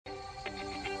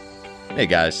Hey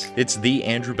guys, it's the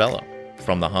Andrew Bello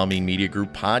from the Hameen Media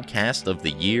Group Podcast of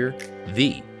the Year,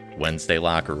 The Wednesday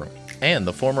Locker Room, and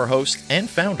the former host and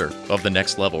founder of the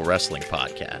Next Level Wrestling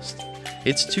Podcast.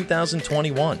 It's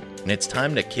 2021, and it's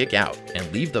time to kick out and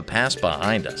leave the past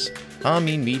behind us.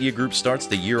 Hameen Media Group starts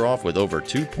the year off with over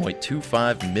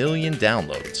 2.25 million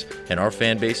downloads, and our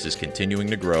fan base is continuing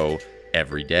to grow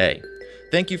every day.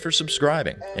 Thank you for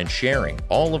subscribing and sharing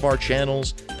all of our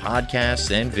channels,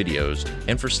 podcasts, and videos,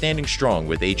 and for standing strong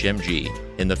with HMG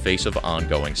in the face of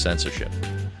ongoing censorship.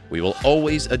 We will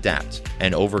always adapt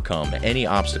and overcome any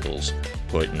obstacles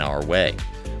put in our way.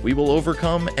 We will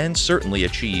overcome and certainly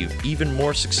achieve even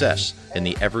more success in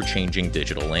the ever-changing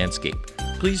digital landscape.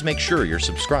 Please make sure you're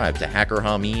subscribed to Hacker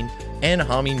Hameen and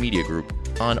Hameen Media Group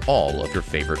on all of your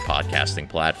favorite podcasting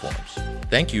platforms.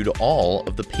 Thank you to all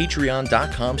of the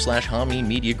patreon.com/Hameen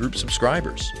Media Group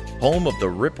subscribers, home of the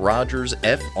Rip Rogers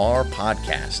FR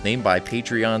podcast, named by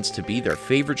Patreons to be their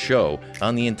favorite show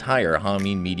on the entire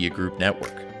Hameen Media Group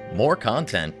network. More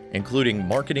content, including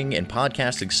marketing and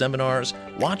podcasting seminars,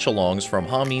 watch-alongs from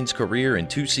Hameen's career in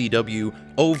 2CW,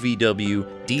 OVW,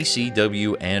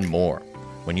 DCW, and more.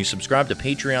 When you subscribe to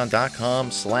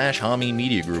patreon.com/Hameen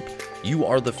Media Group, you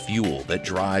are the fuel that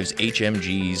drives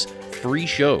HMG's free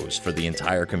shows for the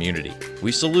entire community.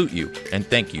 We salute you and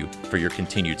thank you for your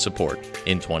continued support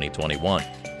in 2021.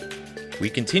 We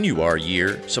continue our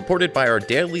year supported by our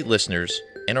daily listeners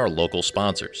and our local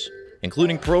sponsors,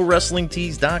 including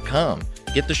ProWrestlingTees.com.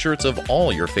 Get the shirts of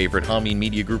all your favorite Hameen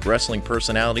Media Group wrestling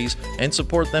personalities and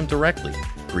support them directly.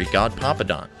 Greek God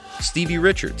Papadon, Stevie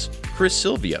Richards, Chris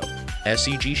Silvio,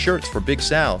 SEG Shirts for Big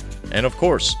Sal, and of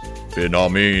course, Bin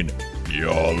Hameen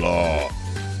Yalla.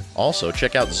 Also,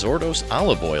 check out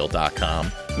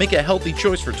ZordosOliveOil.com. Make a healthy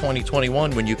choice for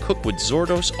 2021 when you cook with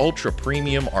Zordos Ultra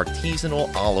Premium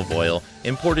Artisanal Olive Oil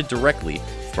imported directly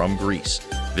from Greece.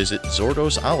 Visit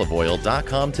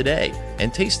ZordosOliveOil.com today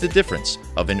and taste the difference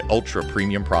of an ultra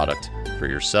premium product for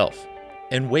yourself.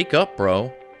 And wake up,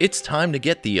 bro. It's time to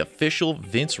get the official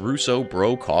Vince Russo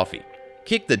Bro Coffee.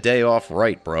 Kick the day off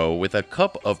right, bro, with a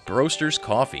cup of Broasters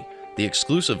Coffee. The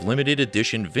exclusive limited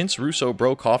edition Vince Russo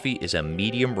Bro Coffee is a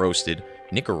medium roasted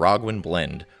Nicaraguan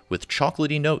blend with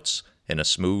chocolatey notes and a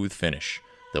smooth finish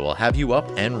that will have you up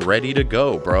and ready to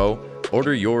go, bro.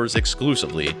 Order yours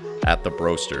exclusively at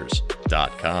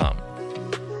thebroasters.com.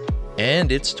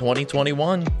 And it's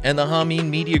 2021, and the Hameen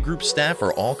Media Group staff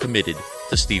are all committed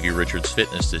to Stevie Richards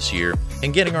Fitness this year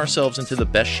and getting ourselves into the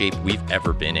best shape we've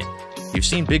ever been in. You've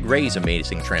seen Big Ray's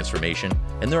amazing transformation,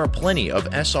 and there are plenty of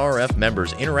SRF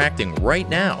members interacting right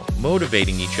now,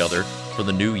 motivating each other for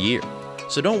the new year.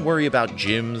 So don't worry about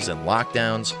gyms and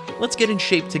lockdowns. Let's get in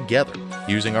shape together,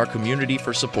 using our community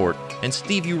for support and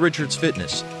Stevie Richards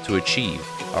Fitness to achieve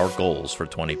our goals for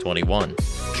 2021.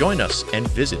 Join us and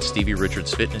visit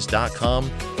StevieRichardsFitness.com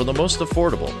for the most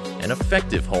affordable and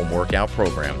effective home workout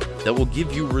program that will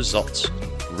give you results,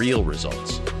 real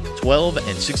results. 12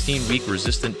 and 16-week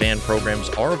resistant band programs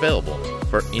are available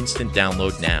for instant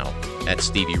download now at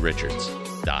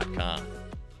StevieRichards.com.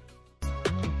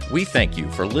 We thank you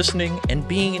for listening and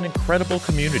being an incredible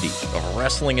community of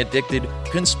wrestling-addicted,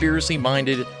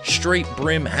 conspiracy-minded, straight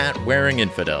brim hat-wearing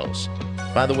infidels.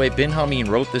 By the way, Bin Hameen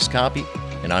wrote this copy,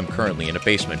 and I'm currently in a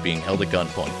basement being held at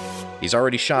gunpoint. He's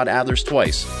already shot Adlers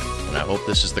twice, and I hope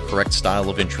this is the correct style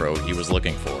of intro he was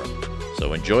looking for.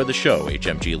 So enjoy the show,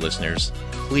 HMG listeners.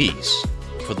 Please,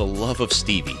 for the love of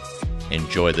Stevie,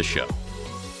 enjoy the show.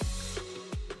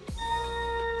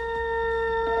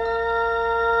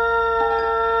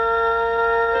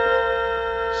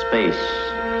 Space,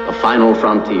 the final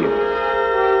frontier.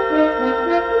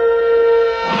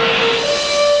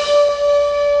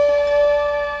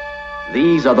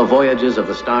 These are the voyages of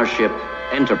the starship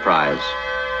Enterprise.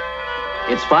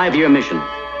 Its 5-year mission,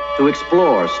 to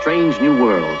explore strange new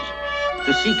worlds,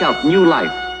 to seek out new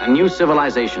life and new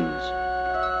civilizations,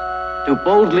 to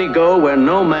boldly go where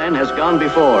no man has gone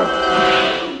before.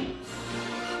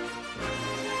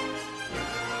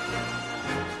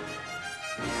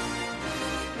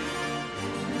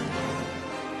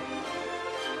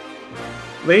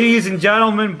 Ladies and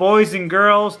gentlemen, boys and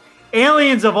girls,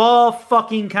 aliens of all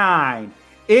fucking kind.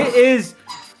 It is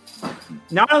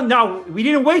no, we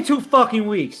didn't wait 2 fucking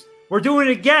weeks. We're doing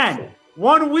it again.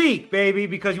 1 week, baby,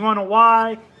 because you want to know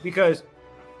why? Because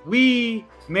we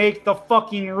make the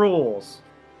fucking rules.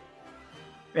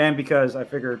 And because I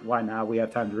figured, why not? We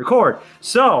have time to record.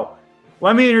 So,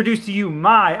 let me introduce to you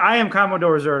I am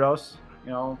Commodore Zerdos,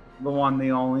 the one,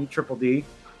 the only, Triple D.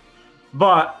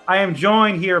 But I am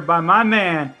joined here by my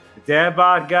man, the Dad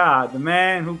Bod God, the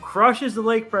man who crushes the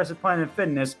leg press at Planet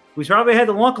Fitness, who's probably had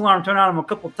the lunk alarm turn on him a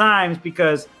couple times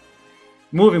because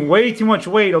moving way too much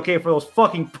weight, okay, for those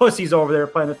fucking pussies over there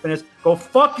at Planet Fitness. Go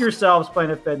fuck yourselves,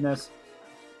 Planet Fitness.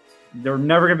 They're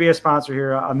never going to be a sponsor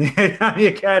here on the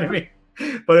Academy.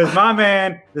 But it's my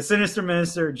man, the Sinister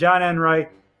Minister, John Enright.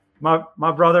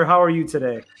 My brother, how are you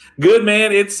today? Good,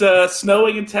 man. It's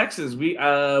snowing in Texas.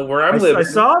 Where I'm living. I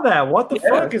saw that. What the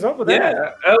fuck is up with that?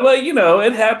 Yeah,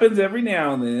 it happens every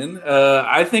now and then.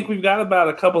 I think we've got about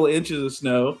a couple of inches of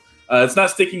snow. It's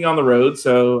not sticking on the road,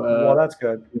 so well, that's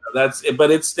good. But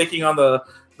it's sticking on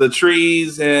the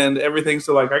trees and everything.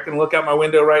 So like, I can look out my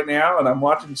window right now, and I'm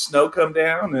watching snow come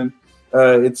down, and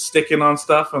it's sticking on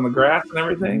stuff on the grass and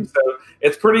everything. So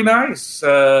it's pretty nice.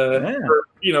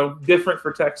 Different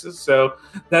for Texas. So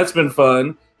that's been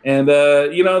fun. And,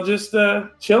 just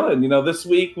chilling. This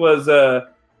week was, I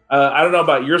don't know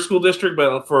about your school district,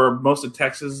 but for most of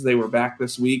Texas, they were back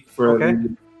this week for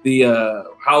the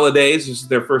holidays. This is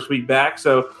their first week back.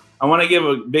 So I want to give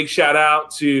a big shout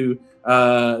out to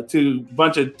a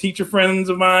bunch of teacher friends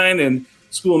of mine and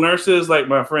school nurses, like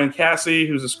my friend Cassie,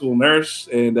 who's a school nurse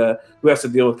and who has to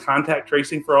deal with contact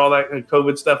tracing for all that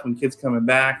COVID stuff when kids coming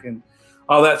back and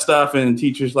all that stuff, and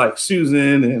teachers like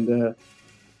Susan and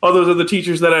all those other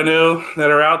teachers that I know that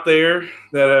are out there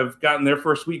that have gotten their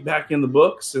first week back in the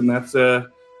books. And that's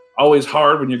always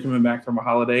hard when you're coming back from a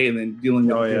holiday and then dealing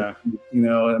with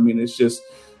it's just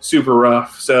super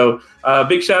rough. So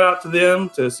big shout out to them,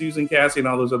 to Susan, Cassie, and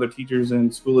all those other teachers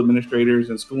and school administrators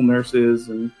and school nurses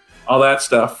and all that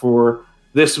stuff for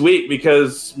this week,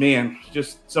 because man,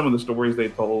 just some of the stories they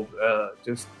told,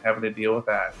 just having to deal with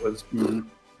that was,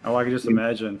 oh, I can just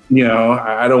imagine.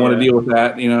 I don't want to deal with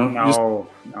that. No.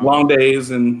 Long days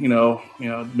and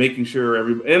making sure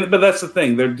everybody. But that's the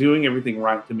thing; they're doing everything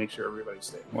right to make sure everybody's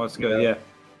safe. Well, that's good. Yeah.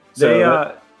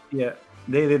 So,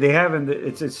 they haven't.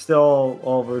 It's still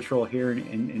all virtual here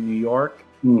in New York,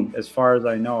 as far as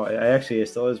I know. It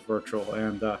still is virtual,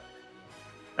 and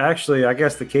actually, I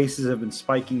guess the cases have been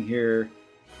spiking here,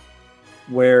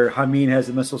 where Hameen has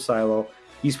the missile silo.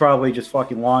 He's probably just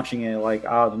fucking launching it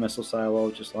out of the missile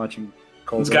silo, just launching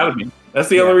COVID. It's got to be. That's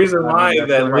the only reason why LA.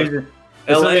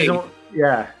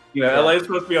 LA is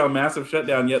supposed to be on a massive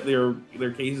shutdown, yet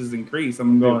their cases increase.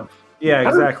 I'm going. Yeah,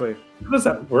 exactly. How does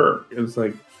that work? It's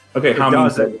like, okay, how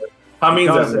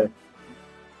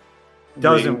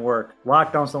doesn't work.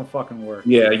 Lockdowns don't fucking work.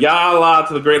 Yeah, Yallah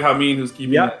to the great Hameen who's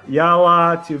keeping it.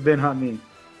 Yallah to bin Hameen.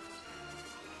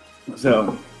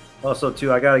 So, also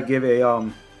too, I gotta give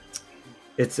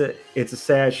it's a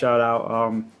sad shout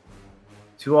out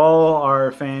to all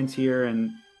our fans here and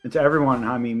to everyone in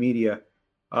Hameen Media.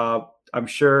 I'm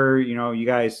sure you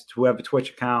guys who have a Twitch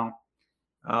account.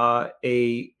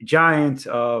 A giant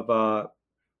of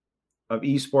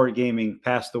esport gaming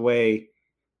passed away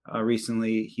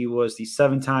recently. He was the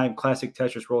 7-time Classic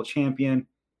Tetris World Champion.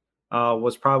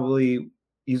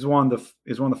 He's one of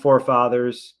the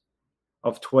forefathers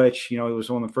of Twitch. He was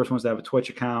one of the first ones to have a Twitch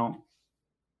account,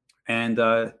 and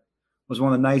was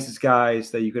one of the nicest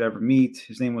guys that you could ever meet.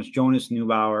 His name was Jonas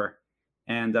Neubauer,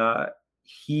 and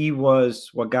he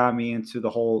was what got me into the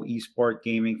whole esport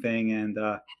gaming thing. And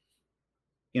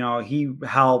he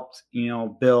helped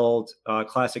build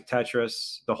Classic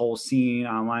Tetris, the whole scene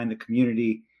online, the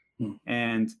community.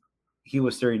 And he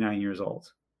was 39 years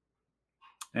old.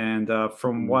 And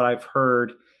from what I've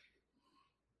heard,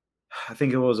 I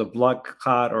think it was a blood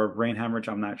clot or a brain hemorrhage.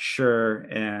 I'm not sure.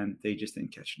 And they just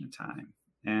didn't catch it in time.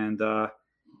 And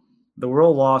the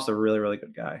world lost a really, really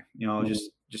good guy.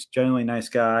 Just genuinely nice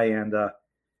guy. And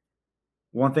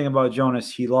one thing about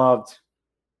Jonas, he loved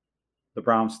the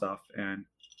brown stuff. And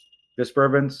this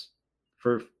bourbon's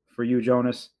for you,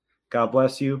 Jonas. God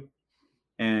bless you.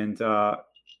 And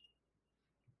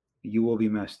you will be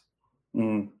missed.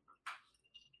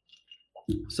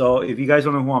 So if you guys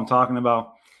don't know who I'm talking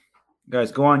about,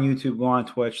 guys, go on YouTube, go on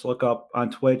Twitch, look up on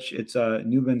Twitch. It's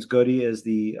Newman's Goody is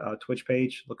the Twitch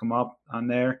page. Look them up on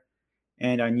there.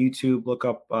 And on YouTube, look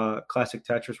up Classic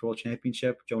Tetris World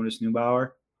Championship, Jonas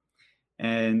Neubauer.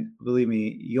 And believe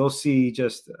me, you'll see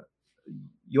just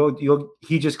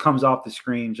he just comes off the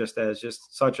screen just as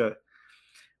such a,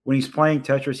 when he's playing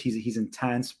Tetris, he's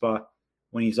intense, but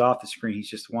when he's off the screen, he's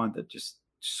just one of the just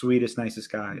sweetest,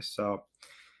 nicest guys. So,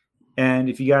 and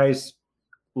if you guys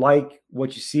like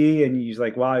what you see and you're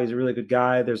like, wow, he's a really good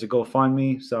guy, there's a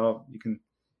GoFundMe. So you can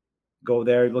go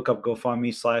there, look up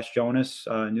GoFundMe/Jonas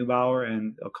Neubauer,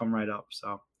 and it'll come right up.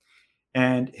 So,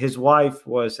 and his wife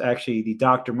was actually the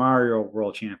Dr. Mario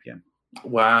World Champion.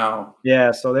 Wow.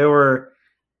 Yeah. So there were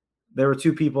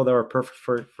two people that were perfect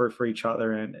for each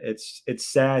other. And it's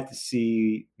sad to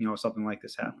see, something like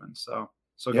this happen. So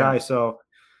guys,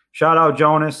 shout out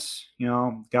Jonas,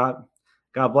 God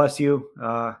bless you.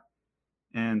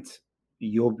 and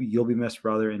you'll be missed,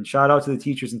 brother. And shout out to the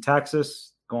teachers in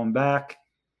Texas going back,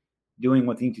 doing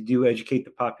what they need to do, educate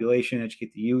the population,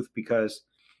 educate the youth, because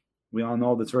we all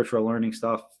know this virtual learning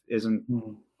stuff isn't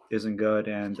good.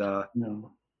 And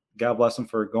God bless them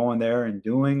for going there and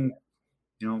doing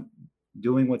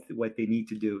what they need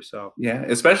to do. So yeah,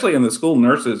 especially in the school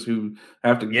nurses who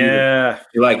have to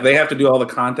they have to do all the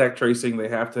contact tracing. They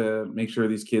have to make sure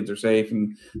these kids are safe,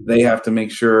 and they have to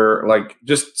make sure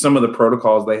just some of the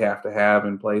protocols they have to have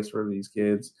in place for these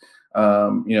kids.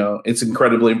 It's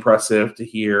incredibly impressive to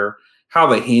hear how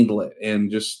they handle it,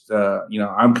 and just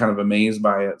I'm kind of amazed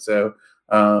by it. So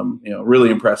really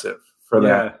impressive for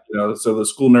that. So the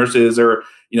school nurses are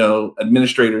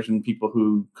administrators and people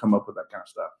who come up with that kind of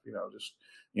stuff.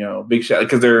 Big shout,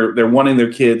 because they're wanting their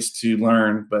kids to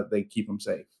learn, but they keep them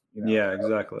safe. Yeah,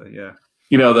 exactly. Yeah.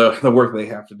 The work they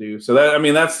have to do. So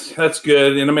that's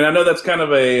good. And I know that's kind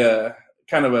of a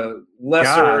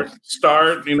lesser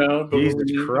start.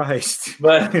 Jesus Christ!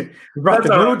 But brought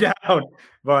the mood down.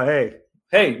 But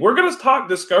hey, we're going to talk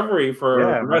Discovery for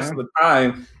the rest of the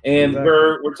time, and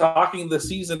we're talking the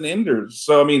season enders.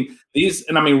 So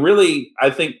really, I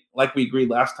think like we agreed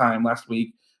last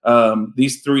week,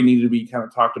 these three need to be kind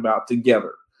of talked about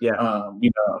together. Yeah.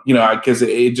 Because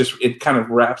it kind of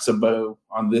wraps a bow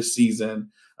on this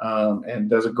season, and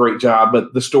does a great job.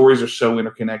 But the stories are so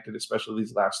interconnected, especially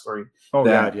these last three. Oh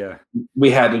God, yeah. We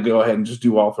had to go ahead and just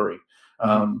do all three.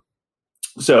 And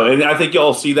I think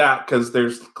you'll see that because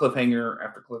there's cliffhanger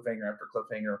after cliffhanger after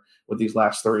cliffhanger with these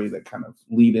last three that kind of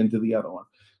lead into the other one.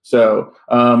 So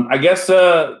I guess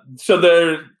the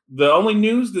only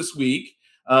news this week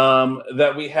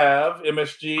that we have,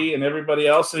 MSG and everybody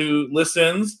else who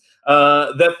listens,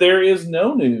 that there is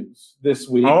no news this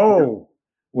week.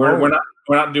 We're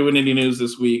not doing any news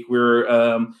this week.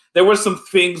 There was some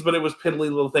things, but it was piddly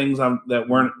little things that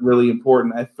weren't really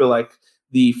important. I feel like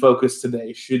the focus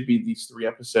today should be these 3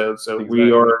 episodes. So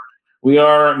exactly. we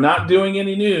are not doing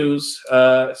any news.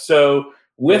 So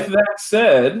with that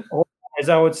said, as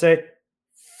I would say,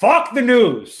 fuck the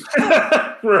news.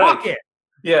 Right. Fuck it.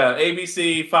 Yeah,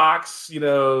 ABC, Fox,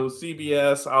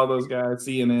 CBS, all those guys,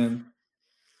 CNN.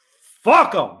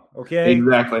 Fuck them. Okay.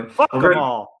 Exactly. Fuck them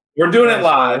all. We're doing it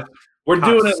live. We're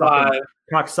doing it live.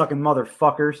 Cock-sucking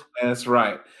motherfuckers. That's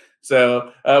right.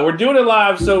 So we're doing it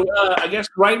live. So I guess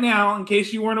right now, in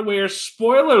case you weren't aware,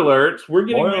 spoiler alert, we're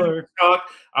getting ready to talk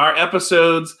our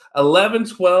episodes 11,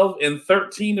 12, and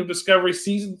 13 of Discovery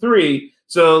Season 3.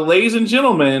 So ladies and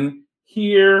gentlemen,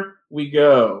 here we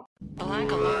go.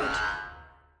 Black alert.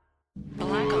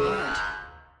 Black alert.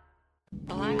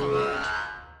 Black alert.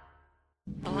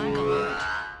 Black alert.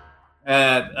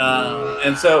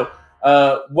 And so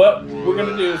what we're going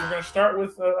to do is we're going to start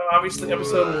with obviously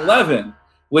episode 11,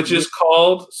 which is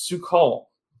called Su'Kal.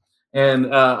 And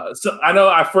so I know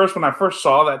when I first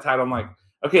saw that title, I'm like,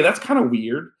 okay, that's kind of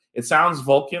weird. It sounds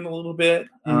Vulcan a little bit.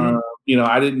 Mm-hmm.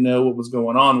 I didn't know what was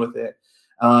going on with it.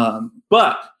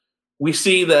 But we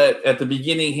see that at the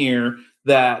beginning here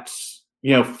that,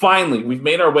 finally we've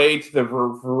made our way to the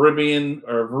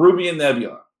Verubian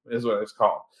Nebula is what it's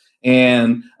called.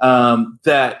 And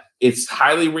that it's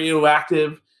highly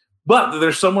radioactive, but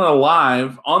there's someone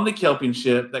alive on the Kelpian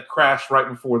ship that crashed right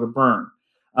before the burn.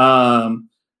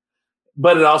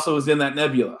 But it also is in that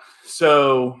nebula.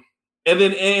 So,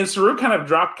 and Saru kind of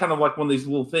dropped kind of like one of these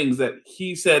little things that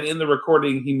he said in the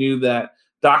recording. He knew that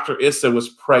Dr. Issa was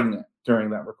pregnant during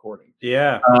that recording.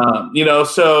 Yeah.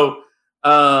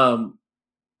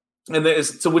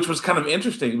 Which was kind of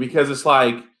interesting because it's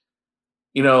like,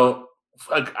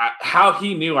 how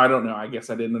he knew, I don't know. I guess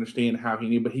I didn't understand how he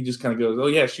knew, but he just kind of goes, "Oh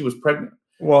yeah, she was pregnant."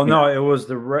 Well, no, it was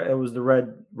the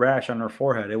red rash on her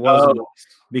forehead. It wasn't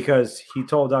because he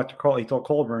told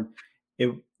Colburn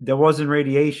there wasn't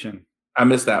radiation. I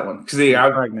missed that one because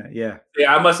pregnant. Yeah,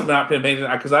 I must have not been paying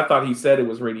attention because I thought he said it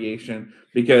was radiation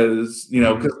because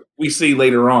because we see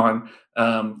later on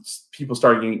people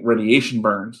start getting radiation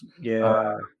burns.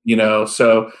 Yeah,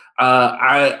 so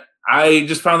I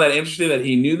just found that interesting that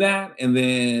he knew that, and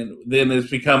then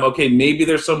it's become okay. Maybe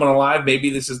there's someone alive.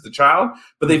 Maybe this is the child,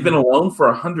 but they've been alone for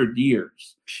 100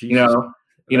 years. That's a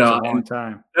long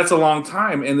time. That's a long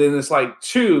time. And then it's like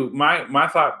my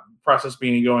thought process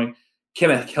being going,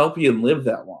 can a Kelpian live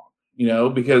that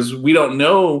long? Because we don't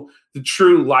know the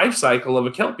true life cycle of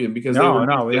a Kelpian because they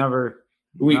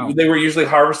were usually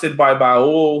harvested by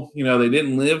Ba'ul. They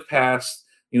didn't live past.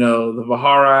 The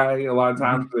Vahari, a lot of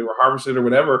times they were harvested or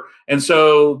whatever. And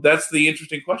so that's the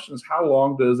interesting question is how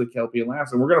long does a Kelpian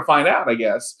last? And we're going to find out, I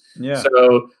guess. Yeah.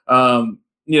 So, a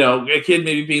kid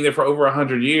maybe being there for over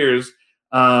 100 years,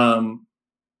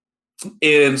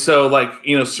 And so, like,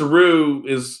 Saru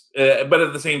is, but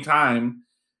at the same time,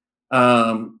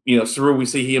 Saru, we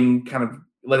see him kind of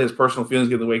let his personal feelings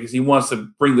get in the way because he wants to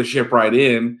bring the ship right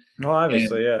in. Well,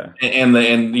 obviously, yeah. And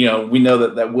we know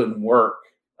that wouldn't work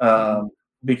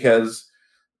because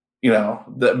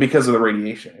because of the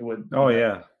radiation. It would. Oh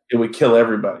yeah. It would kill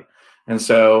everybody. And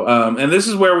so, and this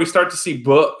is where we start to see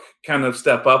Book kind of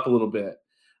step up a little bit,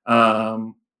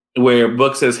 where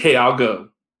Book says, "Hey, I'll go,"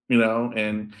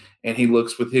 and he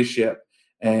looks with his ship,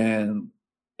 and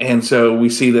so we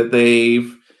see that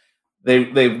they've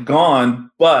gone,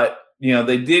 but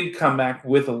they did come back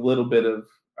with a little bit of,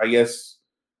 I guess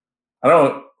you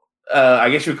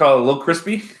would call it a little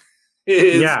crispy.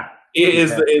 Yeah.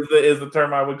 Is the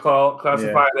term I would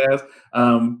classify it as,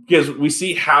 because we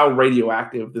see how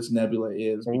radioactive this nebula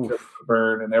is because of the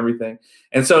burn and everything,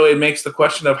 and so it makes the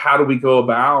question of how do we go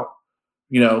about,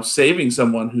 saving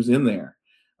someone who's in there,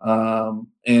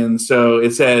 and so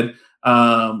it said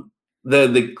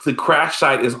the crash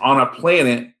site is on a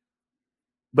planet,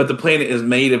 but the planet is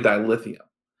made of dilithium.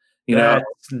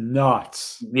 That's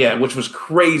nuts. Yeah, which was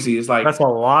crazy. It's like that's a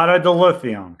lot of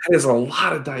dilithium. That is a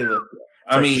lot of dilithium.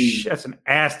 That's an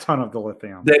ass ton of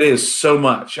dilithium. That is so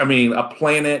much. I mean, a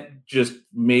planet just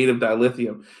made of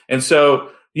dilithium. And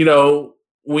so, so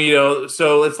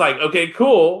it's like, okay,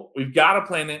 cool. We've got a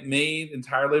planet made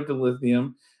entirely of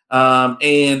dilithium, and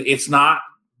it's not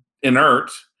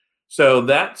inert. So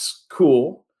that's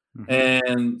cool. Mm-hmm.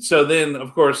 And so then,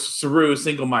 of course, Saru is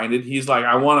single-minded. He's like,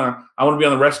 I want to be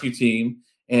on the rescue team,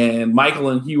 and Michael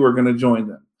and Hugh are going to join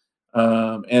them.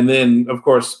 And then, of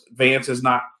course, Vance is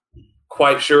not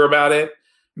quite sure about it,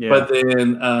 but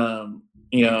then and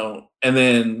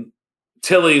then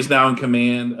Tilly is now in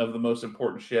command of the most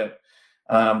important ship,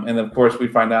 and of course we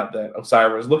find out that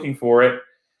Osira is looking for it,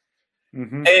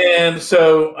 and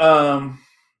so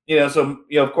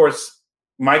of course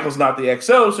Michael's not the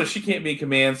XO, so she can't be in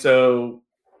command, so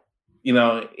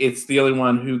it's the only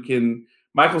one who can.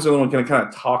 Michael's the only one who can kind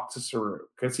of talk to Saru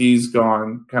because he's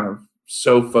gone kind of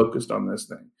so focused on this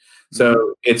thing,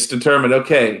 so it's determined.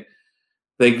 Okay.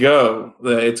 They go.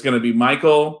 It's going to be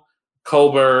Michael,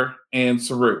 Culber, and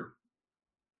Saru,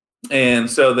 and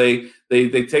so they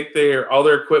take all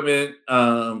their equipment.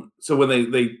 So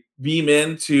when they beam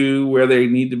into where they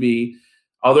need to be,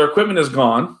 all their equipment is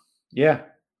gone. Yeah.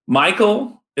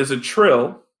 Michael is a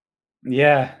Trill.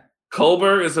 Yeah.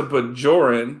 Culber is a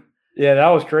Bajoran. Yeah, that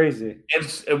was crazy. And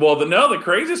the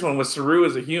craziest one was Saru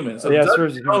as a human. So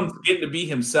Doug Jones getting to be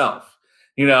himself.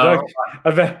 I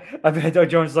bet Doug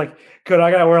Jones is like, good, I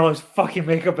gotta wear all this fucking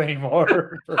makeup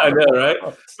anymore. I know, right?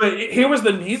 But here was the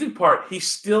amazing part. He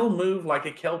still moved like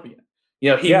a Kelpian. He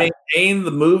maintained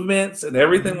the movements and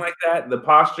everything like that, the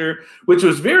posture, which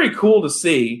was very cool to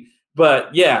see.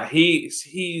 But yeah,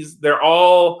 they're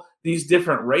all these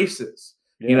different races,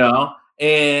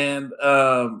 and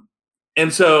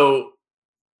so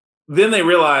then they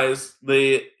realize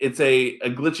it's a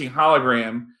glitching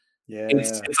hologram. Yeah,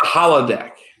 it's a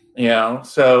holodeck,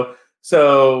 So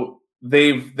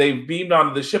they've beamed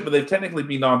onto the ship, but they've technically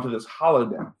beamed onto this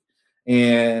holodeck,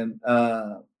 and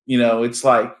it's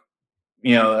like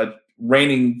a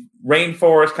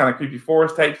rainforest, kind of creepy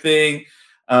forest type thing,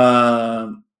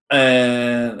 and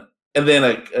then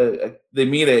they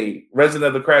meet a resident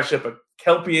of the crash ship, a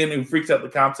Kelpian who freaks out the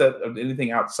concept of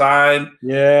anything outside.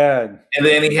 Yeah, and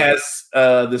then he has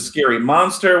the scary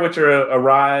monster, which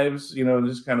arrives,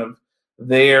 just kind of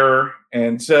there,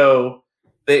 and so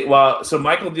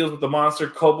Michael deals with the monster.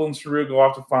 Culber and Saru go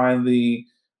off to find the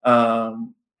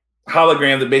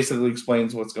hologram that basically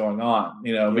explains what's going on.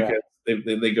 Because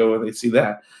they go and they see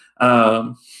that.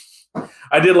 I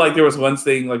did like there was one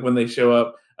thing like when they show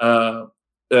up,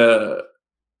 Culber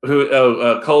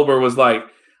was like,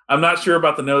 I'm not sure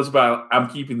about the nose, but I'm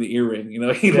keeping the earring.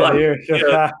 That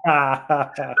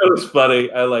was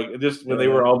funny. I like just when they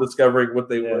were all discovering what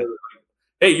they were.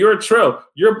 Hey, you're a Trill,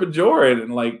 you're a Bajoran,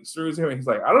 and like Saru's here. He's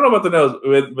like, I don't know about the nose,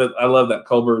 but I love that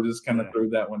Culber just kind of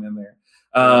threw that one in there.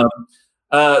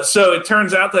 So it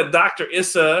turns out that Dr.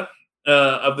 Issa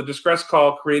of the Distress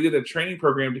Call created a training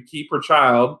program to keep her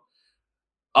child,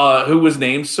 who was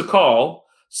named Sakal,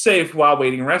 safe while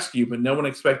waiting rescue, but no one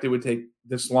expected it would take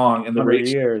this long. And the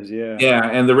radiation,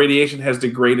 and the radiation has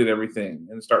degraded everything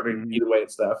and starting to eat away at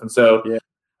stuff. And so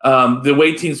the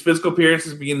away team's physical appearance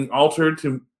is being altered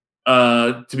to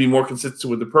be more consistent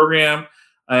with the program.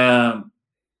 And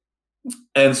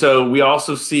so we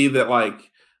also see that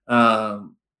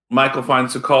Michael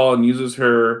finds Sakal and uses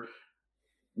her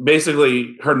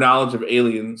knowledge of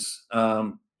aliens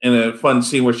in a fun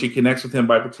scene where she connects with him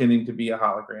by pretending to be a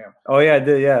hologram. Oh yeah,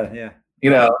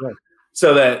 yeah.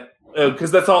 So that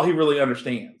because that's all he really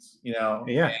understands, Yeah.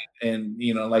 and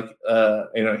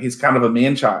he's kind of a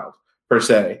man child per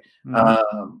se.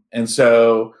 And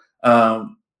so, but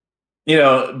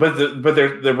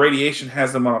the radiation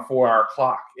has them on a 4-hour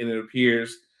clock, and it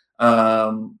appears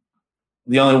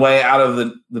the only way out of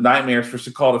the nightmares for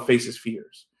Su'Kal to face his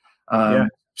fears,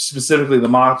 specifically the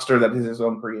monster that is his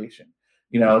own creation.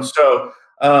 So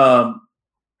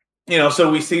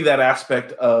so we see that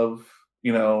aspect of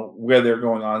where they're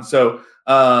going on. So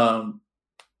and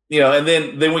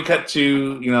then we cut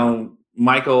to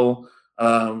Michael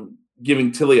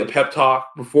giving Tilly a pep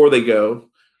talk before they go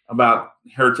about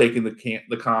her taking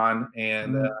the con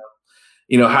and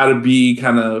how to be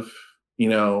kind of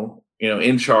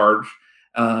in charge.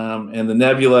 And the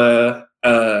Nebula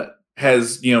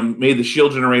has made the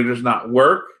shield generators not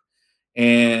work,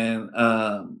 and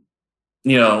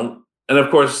and of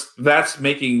course that's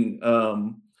making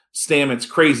Stamets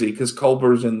crazy because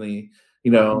Culber's in the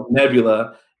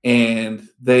Nebula, and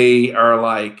they are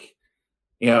like,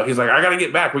 he's like, I got to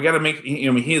get back. We got to make.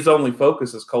 His only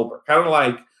focus is Culber, kind of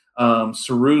like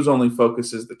Saru's only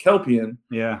focus is the Kelpian.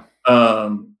 Yeah.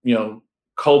 Culber,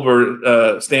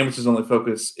 Stamets' only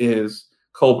focus is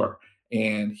Culber,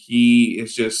 and he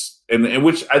is just, and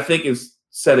which I think is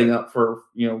setting up for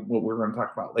what we're going to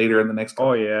talk about later in the next.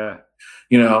 Oh yeah.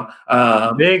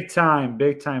 Big time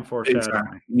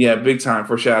foreshadowing. Big time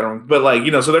foreshadowing. But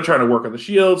so they're trying to work on the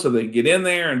shield so they can get in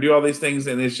there and do all these things,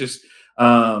 and it's just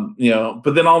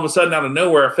but then all of a sudden out of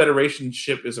nowhere a Federation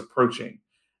ship is approaching,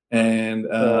 and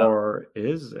or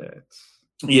is it?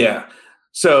 Yeah.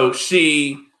 So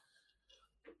she.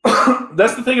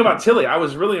 That's the thing about Tilly. I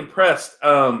was really impressed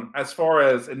as far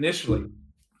as initially,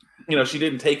 she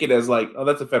didn't take it as like, oh,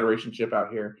 that's a Federation ship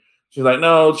out here. She's like,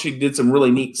 no, she did some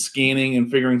really neat scanning and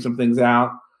figuring some things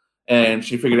out, and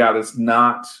she figured out it's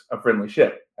not a friendly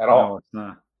ship at all. No, it's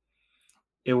not.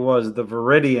 It was the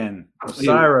Viridian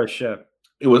Osira ship.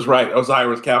 It was right.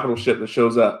 Osira's capital ship that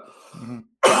shows up.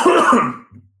 Mm-hmm.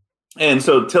 And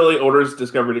so Tilly orders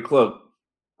Discovery to cloak,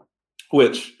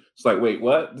 which it's like, wait,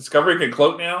 what? Discovery can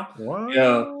cloak now? What?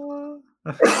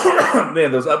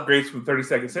 Man, those upgrades from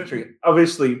 32nd century.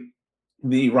 Obviously,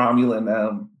 the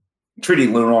Romulan treaty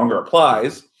no longer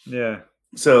applies. Yeah.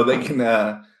 So they can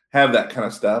have that kind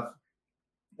of stuff.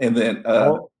 And then...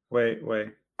 wait.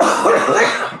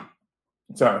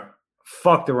 Sorry.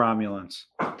 Fuck the Romulans.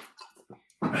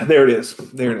 There it is.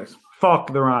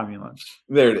 Fuck the Romulans.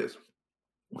 There it is.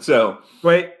 So...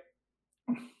 Wait.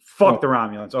 Fuck the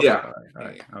Romulans. Okay. Yeah. All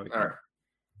right.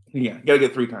 Yeah, got to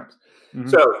get 3 times. Mm-hmm.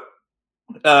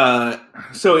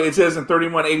 So it says in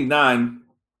 3189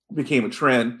 became a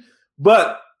trend,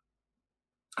 but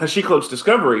as she cloaks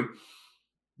Discovery,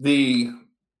 the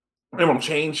Emerald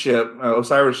Chain ship,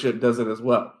 Osiris ship, does it as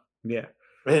well. Yeah,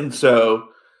 and so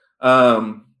we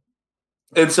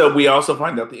also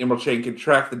find out the Emerald Chain can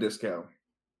track the disco.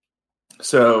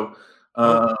 So.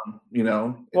 Well,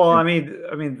 I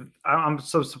mean, I'm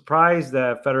so surprised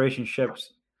that Federation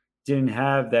ships didn't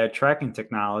have that tracking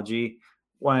technology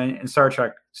when in Star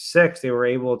Trek VI they were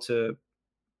able to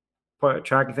put a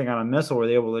tracking thing on a missile where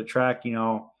they were able to track,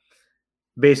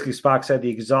 basically Spock said the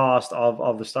exhaust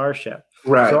of the starship.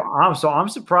 Right. So I'm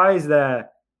surprised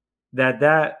that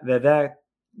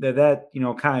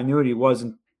continuity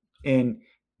wasn't in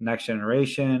Next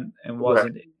Generation and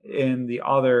wasn't in the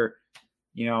other,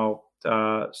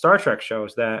 Star Trek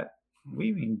shows that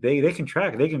they can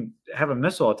track. They can have a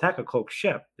missile attack a cloaked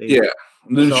ship. There's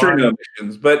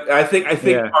missions, but I think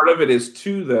part of it is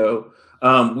too though.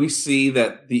 We see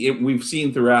that we've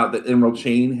seen throughout that Emerald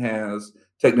Chain has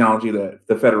technology that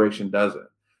the Federation doesn't.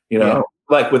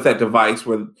 Like with that device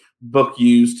where Book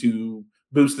used to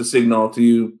boost the signal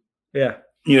to get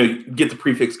the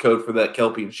prefix code for that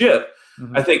Kelpian ship.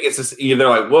 Mm-hmm. I think it's just they're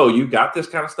like, whoa, you got this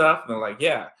kind of stuff, and they're like,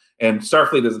 yeah. And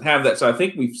Starfleet doesn't have that. So I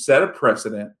think we've set a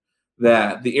precedent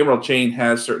that the Emerald Chain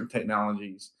has certain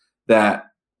technologies that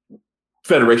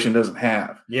Federation doesn't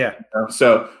have. Yeah.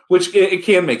 So, which it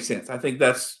can make sense. I think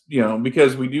that's,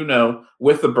 because we do know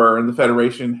with the burn, the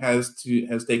Federation has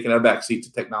taken a backseat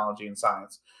to technology and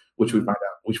science, which we find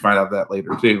out. We find out that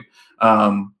later too.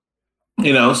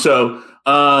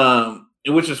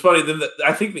 Which is funny. Then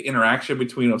I think the interaction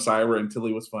between Osira and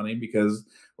Tilly was funny because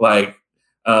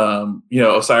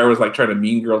Osira was like trying to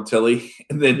mean girl Tilly,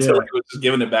 and then Tilly was just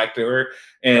giving it back to her,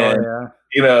 and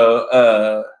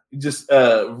just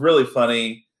a really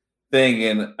funny thing.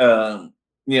 And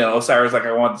Osira's like,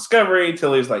 I want Discovery.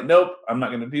 Tilly's like, nope, I'm not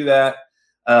going to do that.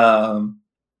 And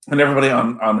everybody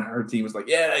on her team was like,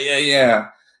 yeah.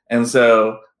 And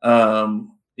so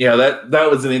that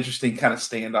was an interesting kind of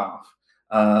standoff.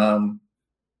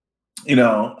 you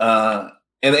know,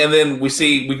 and then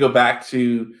we go back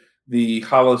to the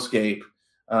holoscape,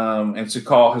 and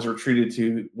Sukal has retreated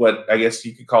to what I guess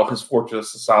you could call his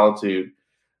fortress of solitude,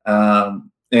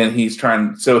 and he's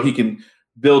trying so he can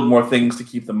build more things to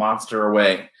keep the monster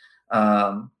away.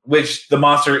 Which the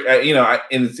monster,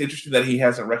 and it's interesting that he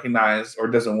hasn't recognized or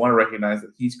doesn't want to recognize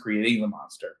that he's creating the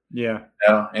monster. Yeah,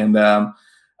 and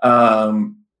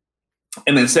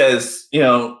it says,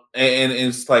 and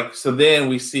it's like, so then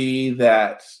we see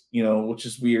that, which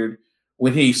is weird,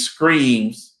 when he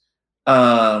screams,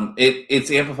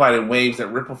 it's amplified in waves that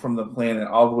ripple from the planet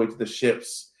all the way to the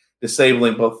ships,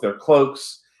 disabling both their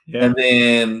cloaks. Yeah. And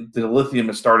then the lithium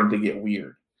is starting to get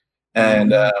weird.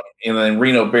 And then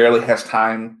Reno barely has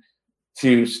time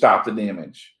to stop the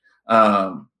damage.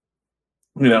 But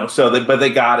they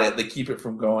got it. They keep it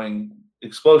from going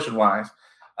explosion wise.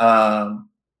 That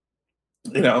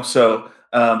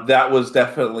was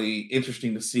definitely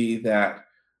interesting to see that,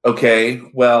 okay,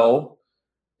 well,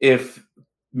 if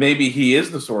maybe he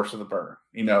is the source of the burn,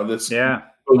 but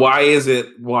why is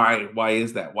it, why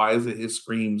is that? Why is it his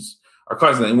screams are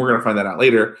causing that? And we're going to find that out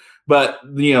later. But,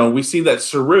 we see that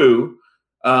Saru,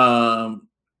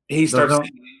 he starts,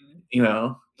 he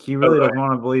really doesn't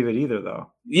want to believe it either,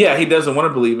 though. Yeah, he doesn't want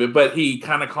to believe it, but he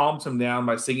kind of calms him down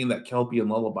by singing that Kelpian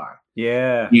lullaby.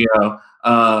 Yeah.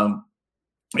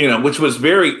 Which was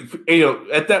very,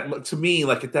 at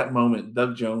that moment,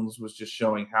 Doug Jones was just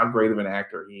showing how great of an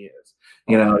actor he is.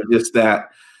 Just that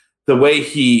the way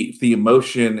the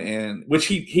emotion and which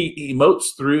he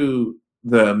emotes through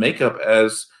the makeup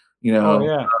as,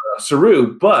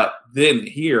 Saru, but then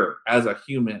here as a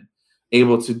human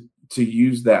able to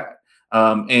use that.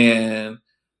 And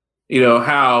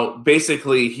how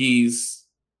basically he's,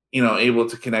 able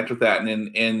to connect with that.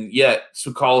 And yet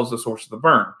Sukal is the source of the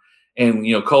burn. And,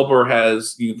 Culber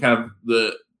has kind of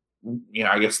the,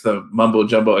 I guess the mumbo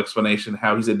jumbo explanation,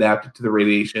 how he's adapted to the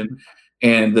radiation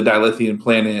and the dilithium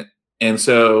planet. And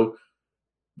so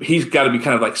he's got to be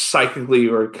kind of like psychically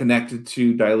or connected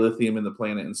to dilithium in the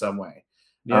planet in some way.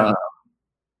 Yeah.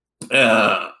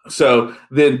 So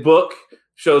then Book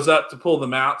shows up to pull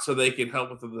them out so they can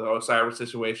help with the Osiris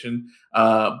situation.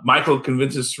 Michael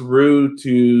convinces Saru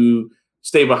to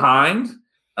stay behind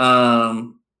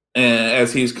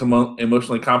as he's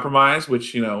emotionally compromised,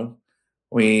 which, we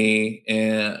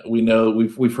know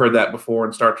we've heard that before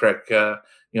in Star Trek, the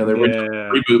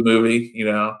original reboot movie,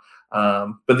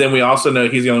 but then we also know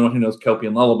he's the only one who knows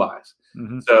Kelpian lullabies.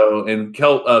 Mm-hmm. So, and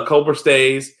Culber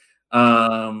stays.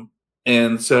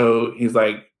 And so he's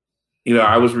like,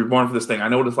 I was reborn for this thing. I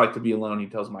know what it's like to be alone, he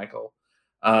tells Michael.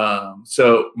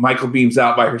 So Michael beams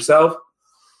out by herself.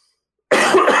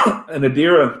 And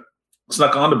Adira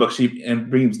snuck onto Booksheep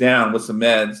and beams down with some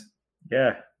meds.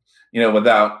 Yeah.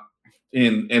 Without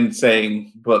in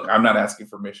saying, Book, I'm not asking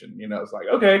for permission. It's like,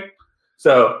 okay.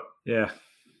 So yeah.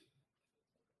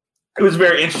 It was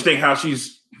very interesting how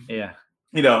she's, but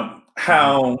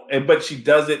she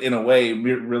does it in a way,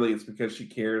 really, it's because she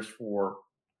cares for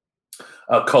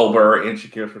Culber and she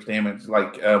cares for Stamets.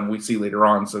 Like we see later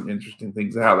on some interesting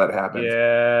things of how that happens.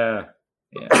 Yeah.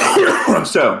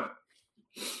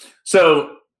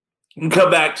 So we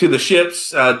come back to the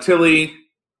ships. Tilly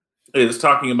is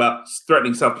talking about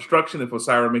threatening self-destruction if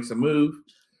Osira makes a move.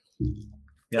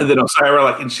 Yeah. And then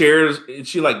Osira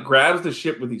she grabs the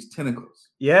ship with these tentacles.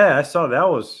 Yeah, I saw that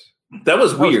was weird. That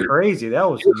was crazy. That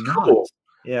was cool.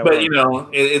 Yeah, but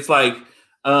it's like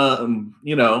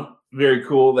very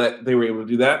cool that they were able to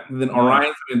do that. And then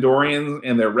Orions and Andorians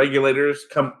and their regulators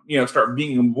come, start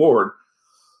being on board.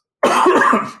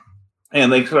 And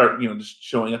they start, just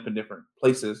showing up in different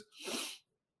places,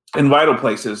 in vital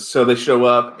places. So they show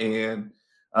up and,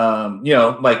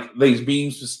 like these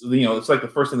beams, it's like the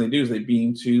first thing they do is they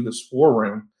beam to the spore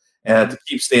room to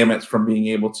keep Stamets from being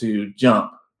able to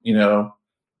jump,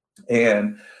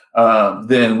 and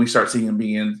then we start seeing them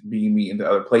being into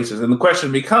other places. And the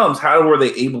question becomes, how were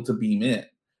they able to beam in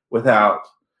without,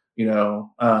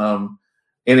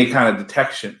 any kind of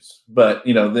detections? But,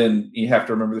 then you have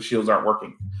to remember the shields aren't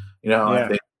working. I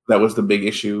think that was the big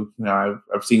issue.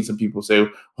 I've seen some people say,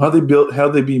 how'd they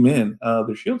beam in?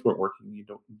 Their shields weren't working. You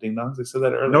don't ding dongs. They said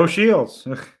that earlier. No shields.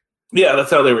 Yeah,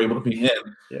 that's how they were able to beam in.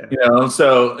 Yeah.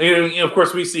 So of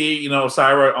course we see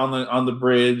Osira on the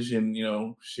bridge, and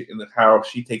how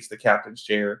she takes the captain's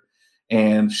chair,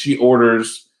 and she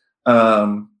orders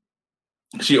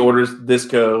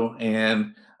Disco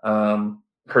and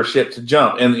her ship to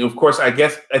jump. And of course, I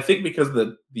think because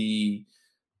the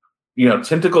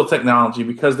tentacle technology,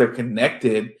 because they're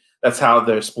connected, that's how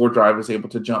their spore drive is able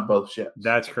to jump both ships.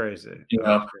 That's crazy.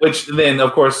 Which then,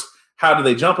 of course, how do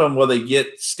they jump him? Well, they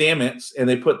get Stamets and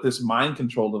they put this mind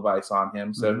control device on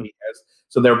him, so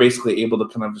so they're basically able to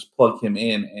kind of just plug him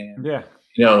in and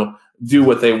do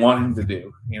what they want him to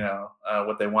do,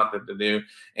 what they want them to do.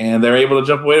 And they're able to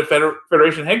jump away to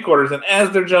Federation headquarters. And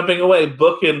as they're jumping away,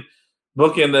 Book and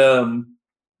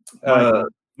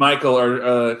Michael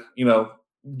are,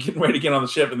 getting ready to get on the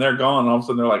ship, and they're gone. All of a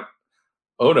sudden, they're like,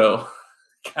 oh, no,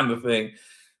 kind of thing.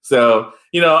 So,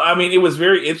 it was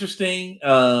very interesting,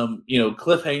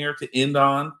 cliffhanger to end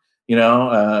on,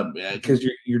 because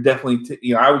you're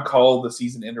definitely, I would call the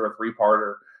season ender a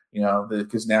 3-parter.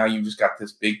 Because now you just got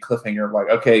this big cliffhanger of like,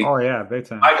 okay, oh yeah, big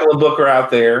time. Michael and Book are out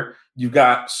there. You've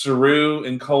got Saru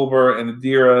and Culber and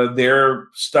Adira. They're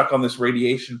stuck on this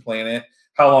radiation planet.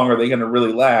 How long are they going to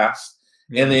really last?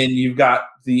 Yeah. And then you've got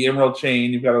the Emerald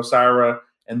Chain. You've got Osira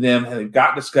and them. And they've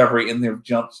got Discovery, and they've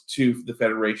jumped to the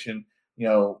Federation,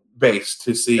 base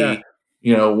to see,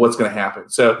 what's going to happen.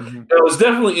 So it was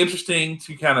definitely interesting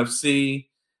to kind of see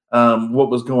what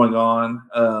was going on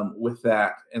with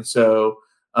that. And so.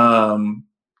 I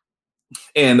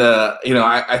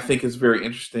think it's very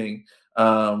interesting,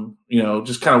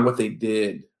 just kind of what they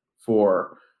did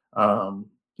for,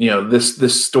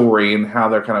 this story and how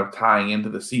they're kind of tying into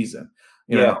the season,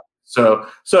 So,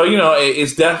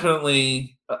 it's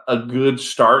definitely a good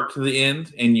start to the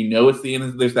end, and it's the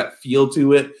end. There's that feel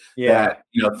to it that,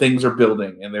 things are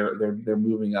building and they're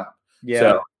moving up. Yeah.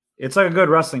 So, it's like a good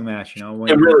wrestling match, it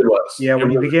really was. Yeah.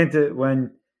 When you begin to,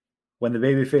 when the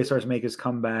babyface starts to make his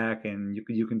comeback, and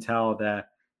you can tell that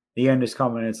the end is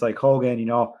coming. It's like Hogan,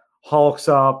 hulks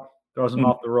up, throws him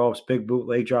off the ropes, big boot,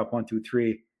 leg drop, 1, 2,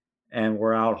 3, and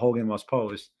we're out. Hogan must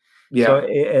pose. Yeah. So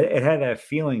it had that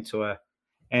feeling to it.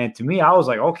 And to me, I was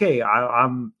like, okay,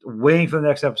 I'm waiting for the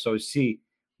next episode to see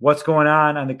what's going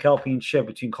on the Kelpian ship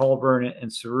between Colburn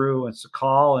and Saru and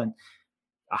Sakal, and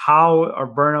how are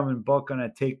Burnham and Book going to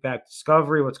take back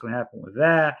Discovery? What's going to happen with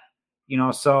that?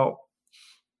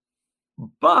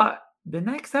 But the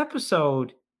next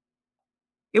episode,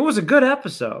 it was a good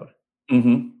episode.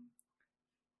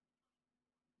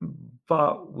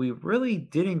 But we really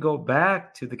didn't go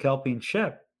back to the Kelpian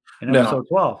ship in episode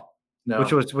 12,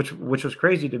 which was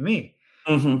crazy to me,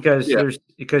 because you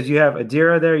have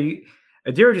Adira there.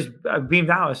 Adira just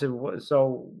beamed out. I said, what's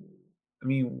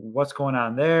going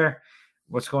on there?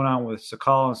 What's going on with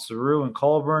Sakal and Saru and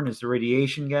Colburn? Is the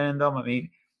radiation getting them?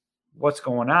 What's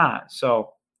going on?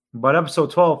 But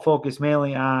episode 12 focused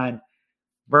mainly on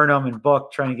Burnham and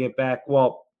Book trying to get back.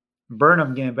 Well,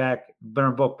 Burnham getting back,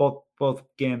 Burnham and Book both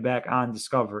getting back on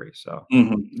Discovery. So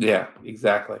yeah,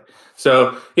 exactly.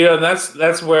 So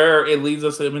that's where it leads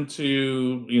us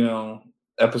into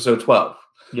episode 12.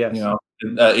 Yes.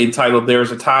 Entitled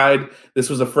 "There's a Tide." This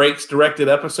was a Frakes directed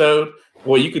episode.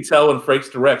 Well, you could tell when Frakes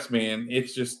directs, man.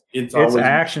 It's always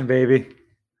action, baby.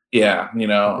 Yeah,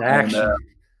 action. And,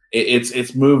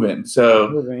 it's moving.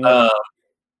 So,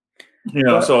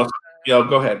 so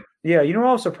go ahead. Yeah,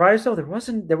 I was surprised though. There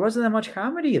wasn't that much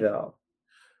comedy though.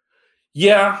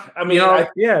 Yeah,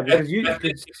 because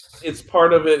it's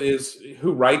part of it is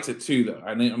who writes it too, though.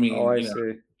 I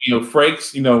see.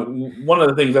 Frakes. One of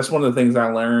the things I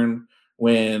learned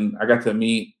when I got to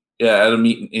meet at a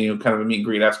meeting, kind of a meet and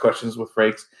greet, ask questions with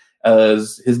Frakes.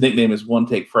 As his nickname is One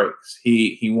Take Frakes.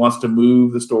 He wants to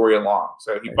move the story along,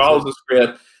 so he follows the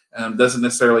script. Doesn't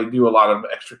necessarily do a lot of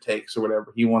extra takes or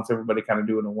whatever. He wants everybody kind of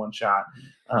doing a one shot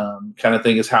kind of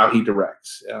thing is how he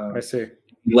directs. I see.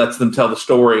 He lets them tell the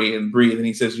story and breathe. And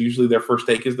he says usually their first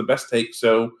take is the best take.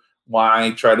 So why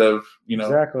try to,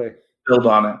 exactly build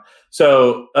on it?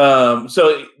 So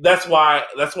so that's why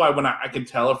when I can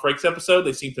tell a Frakes episode,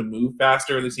 they seem to move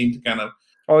faster. They seem to kind of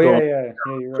you're right,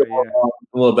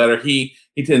 a little better. He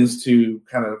tends to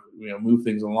kind of move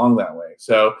things along that way.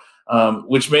 So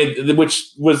which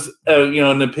was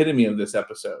an epitome of this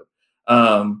episode.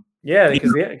 Because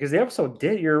the episode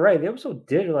did. You're right. The episode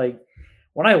did, like,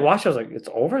 when I watched, I was like, "It's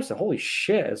over." I said, "Holy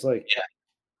shit!" It's like,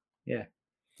 yeah.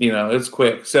 It's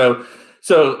quick. So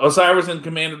Osira's in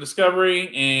command of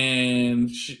Discovery, and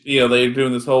they're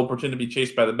doing this whole pretend to be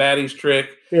chased by the baddies trick.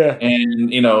 Yeah, and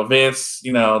Vance,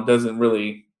 doesn't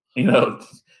really,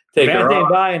 take Vance ain't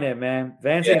buying it, man.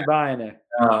 Vance ain't buying it.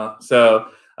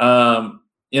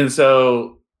 And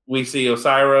so we see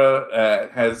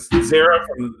Osira has Zara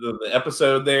from the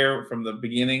episode there from the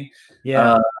beginning.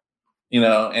 Yeah.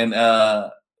 They're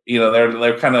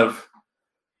kind of,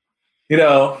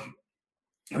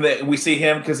 we see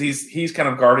him because he's kind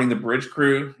of guarding the bridge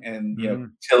crew, and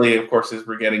Tilly, of course, is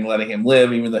letting him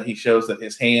live, even though he shows that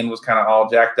his hand was kind of all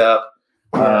jacked up.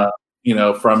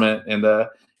 from it. And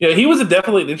he was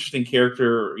definitely an interesting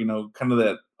character. Kind of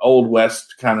that old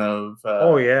west kind of.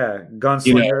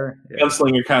 Gunslinger,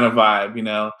 gunslinger kind of vibe.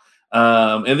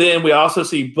 And then we also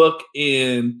see Book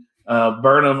and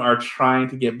Burnham are trying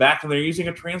to get back, and they're using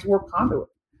a transwarp conduit,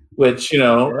 which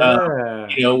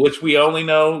which we only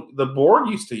know the Borg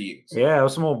used to use. Yeah, it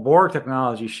was some old Borg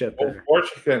technology shit there. Borg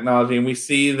technology, and we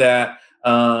see that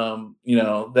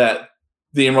that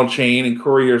the Emerald Chain and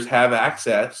couriers have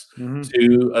access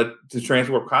to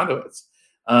transwarp conduits.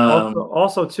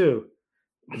 Also, too,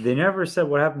 they never said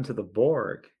what happened to the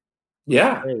Borg.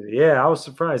 Yeah, I was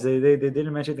surprised. They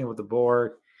didn't mention anything with the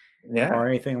Borg, or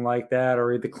anything like that,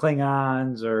 or the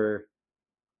Klingons, or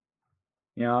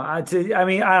I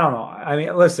mean, I don't know. I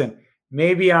mean, listen,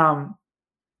 maybe I'm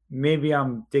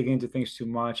digging into things too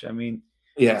much. I mean,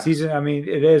 season. I mean,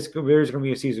 there's going to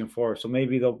be a season 4, so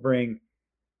maybe they'll bring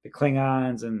the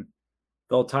Klingons and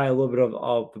they'll tie a little bit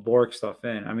of the Borg stuff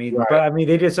in. I mean, but I mean,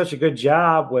 they did such a good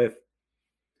job with,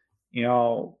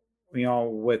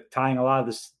 with tying a lot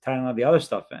of the other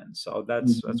stuff in. So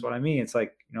that's what I mean. It's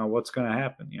like, what's going to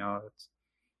happen? I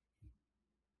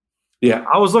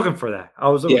was looking for that. I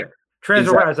was looking.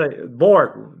 Transfer. I was like,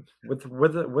 Borg. Where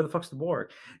the fuck's the Borg?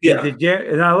 Yeah.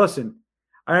 And now listen,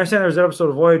 I understand there's an episode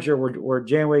of Voyager where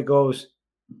Janeway goes,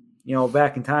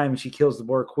 back in time and she kills the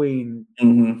Borg Queen,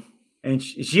 and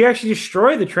she actually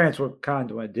destroyed the transwarp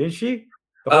conduit, didn't she?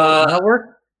 The whole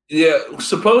network. Yeah,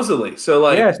 supposedly. So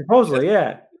supposedly.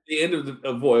 The end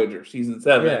of Voyager season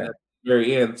 7, at the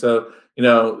very end. So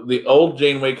the old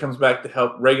Janeway comes back to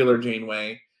help regular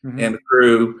Janeway and the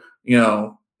crew.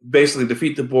 Basically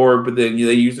defeat the Borg, but then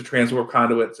they use the transwarp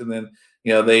conduits, and then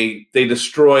they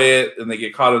destroy it, and they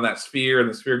get caught in that sphere, and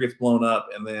the sphere gets blown up,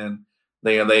 and then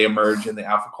they emerge in the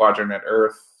Alpha Quadrant at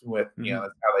Earth with that's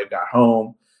how they've got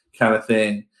home, kind of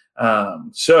thing.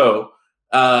 So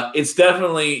it's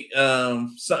definitely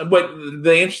but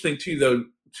the interesting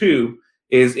too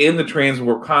is in the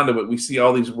transwarp conduit we see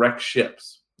all these wrecked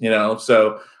ships.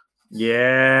 So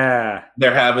they're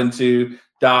having to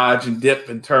dodge and dip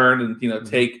and turn and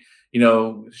take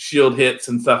shield hits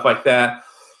and stuff like that.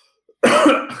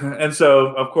 And so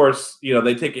of course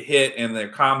they take a hit and their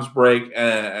comms break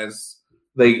as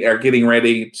they are getting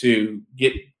ready to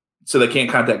get, so they can't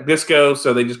contact Disco,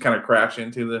 so they just kind of crash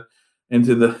into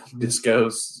the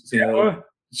Disco's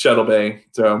shuttle bay.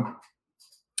 So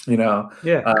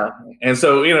and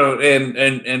so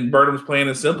and Burnham's plan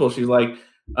is simple. She's like,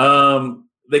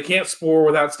 they can't spore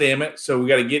without Stamets, so we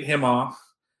got to get him off.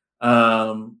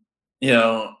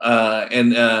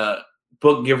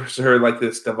 Book gives her like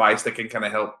this device that can kind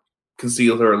of help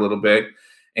conceal her a little bit,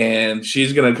 and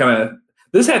she's gonna kind of.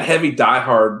 This had heavy Die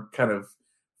Hard kind of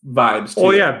vibes too.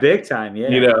 Oh yeah, big time. Yeah,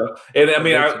 and I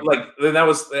mean,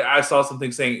 I saw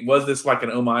something saying, was this like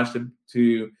an homage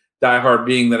to Die Hard,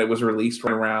 being that it was released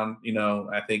right around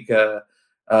I think it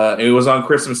was on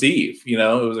Christmas Eve. It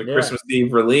was a Christmas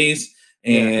Eve release.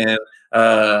 And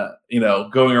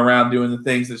going around doing the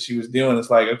things that she was doing, it's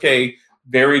like, okay,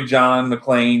 very John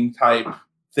McClane type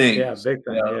thing. Yeah, big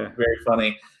thing. Very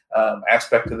funny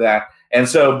aspect of that. And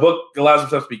so Book allows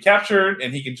himself to be captured,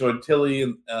 and he can join Tilly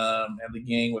and the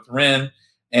gang with Ren.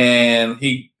 And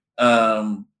he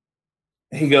goes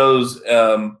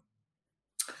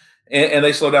and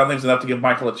they slow down things enough to give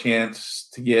Michael a chance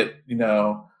to get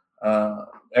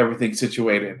everything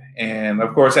situated. And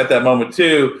of course, at that moment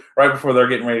too, right before they're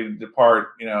getting ready to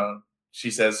depart,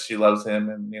 she says she loves him,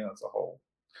 and it's a whole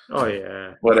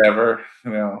whatever,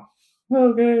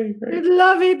 okay, great.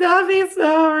 Lovey-dovey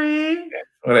story.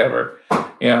 Whatever.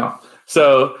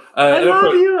 So I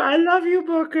love you,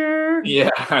 Booker. Yeah,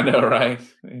 I know, right?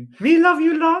 We love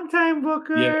you long time,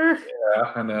 Booker. Yeah,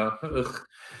 I know. Ugh.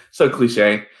 So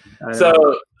cliche.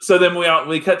 So then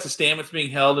we cut to Stamets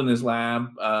being held in his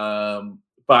lab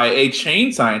by a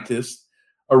chain scientist,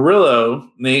 Arillo,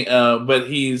 but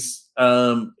he's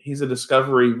a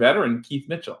Discovery veteran, Keith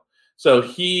Mitchell. So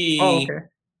he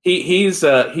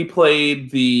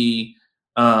played the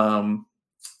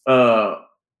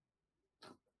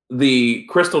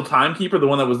Crystal Timekeeper, the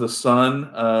one that was the son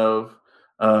of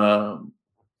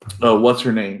what's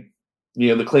her name?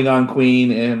 The Klingon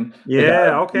Queen and He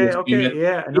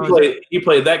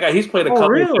played that guy. He's played a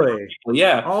couple of people.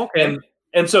 Yeah. Oh, okay.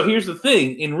 And so here's the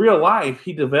thing: in real life,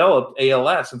 he developed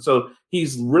ALS, and so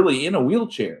he's really in a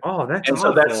wheelchair. Oh, that's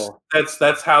awful. So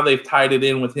that's how they've tied it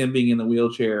in with him being in the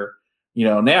wheelchair.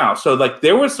 Now. So like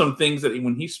there were some things that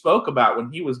when he spoke about when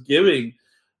he was giving,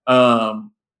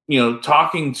 talking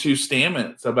to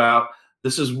Stamets about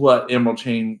this is what Emerald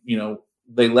Chain,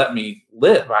 they let me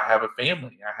live. I have a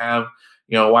family. I have,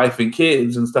 a wife and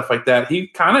kids and stuff like that. He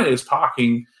kind of is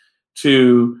talking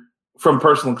from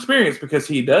personal experience because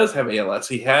he does have ALS.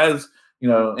 He has,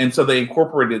 and so they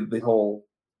incorporated the whole,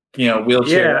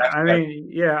 wheelchair. Yeah, I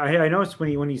mean, I noticed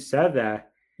when he said that.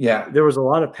 Yeah, there was a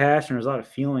lot of passion, there's a lot of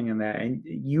feeling in that, and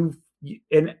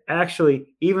and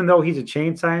actually, even though he's a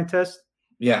chain scientist,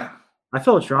 yeah, I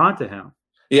felt drawn to him.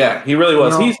 Yeah, he really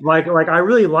was. He's like I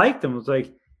really liked him. It was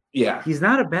like, yeah, he's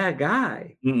not a bad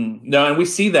guy. No, and we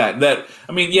see that.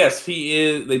 I mean, yes, he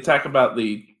is. They talk about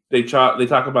the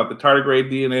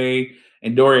tardigrade DNA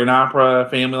and Dorian Opera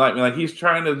family. Like he's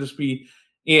trying to just be,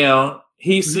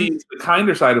 he sees the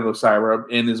kinder side of Osyraa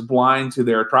and is blind to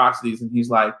their atrocities, and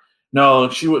he's like, no,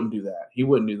 she wouldn't do that. He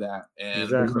wouldn't do that. And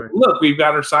exactly. Like, look, we've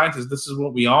got our scientists. This is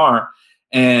what we are.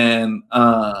 And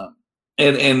then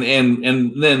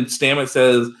Stamets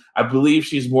says, I believe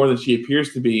she's more than she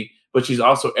appears to be, but she's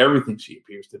also everything she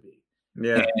appears to be.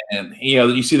 Yeah. And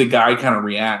you see the guy kind of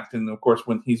react. And of course,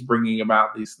 when he's bringing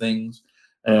about these things,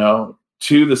 to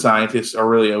the scientists,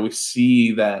 Aurelio, we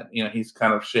see that, he's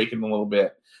kind of shaken a little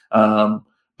bit.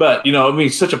 But,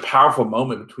 it's such a powerful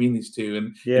moment between these two.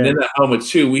 And in that moment,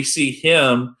 too, we see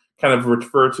him kind of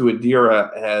refer to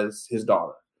Adira as his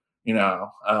daughter,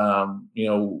 that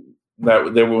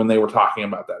they were when they were talking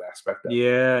about that aspect of it.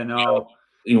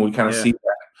 We kind of see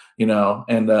that,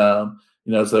 and,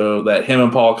 so that him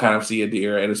and Paul kind of see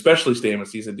Adira, and especially Stamets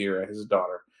sees Adira as his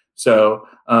daughter. So,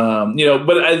 but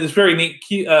it's very neat.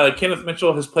 Kenneth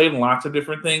Mitchell has played in lots of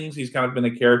different things. He's kind of been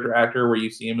a character actor where you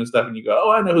see him and stuff and you go,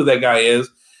 oh, I know who that guy is.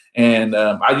 And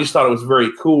I just thought it was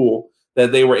very cool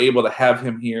that they were able to have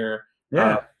him here,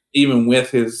 even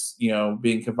with his,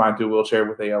 being confined to a wheelchair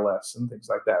with ALS and things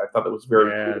like that. I thought that was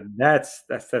very cool. That's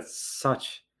it's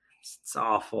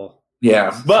awful. Yeah,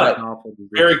 it's but awful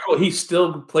very cool. He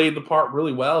still played the part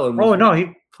really well. And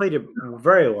he played it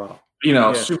very well.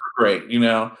 Super great,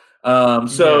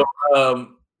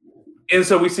 and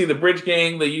so we see the bridge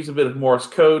gang. They use a bit of Morse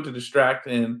code to distract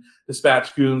and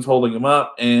dispatch goons holding them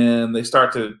up, and they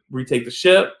start to retake the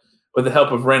ship with the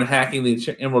help of Ren hacking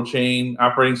the Emerald Chain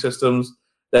operating systems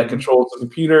that controls the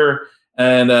computer.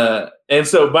 And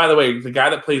so, by the way, the guy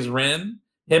that plays Ren,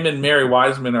 him and Mary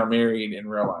Wiseman are married in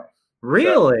real life.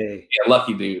 Really? So,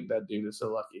 lucky dude. That dude is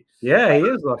so lucky. Yeah, he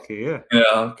is lucky.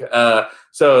 Yeah.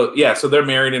 So they're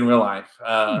married in real life.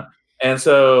 And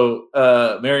so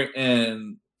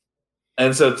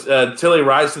Tilly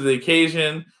rises to the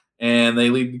occasion, and they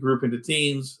lead the group into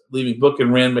teams, leaving Book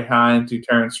and Ren behind to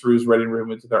turn Srue's ready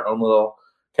room into their own little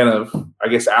kind of, I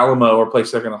guess, Alamo or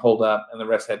place they're going to hold up, and the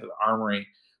rest head to the armory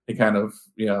to kind of,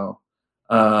 do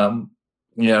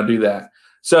that.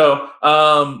 So,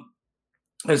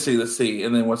 let's see.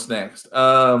 And then what's next?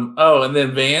 And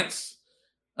then Vance,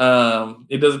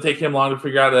 it doesn't take him long to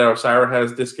figure out that Osyraa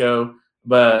has Disco,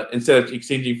 but instead of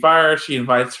exchanging fire, she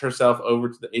invites herself over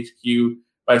to the HQ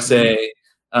by saying,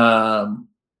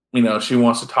 she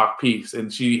wants to talk peace,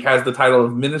 and she has the title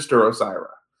of Minister Osyraa.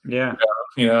 Yeah.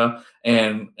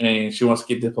 And she wants to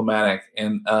get diplomatic,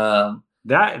 and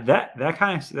that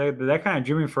kind of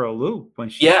drew me for a loop when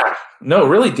she. Yeah, no, it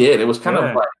really did. It was kind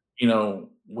of like,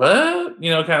 what,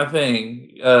 kind of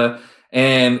thing.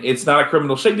 And it's not a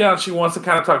criminal shakedown. She wants to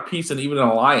kind of talk peace and even an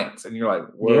alliance. And you're like,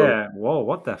 whoa. Yeah, whoa,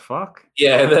 what the fuck?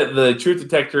 Yeah, the truth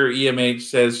detector EMH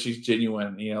says she's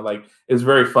genuine. It's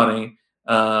very funny.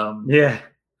 And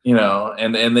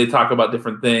they talk about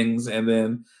different things. And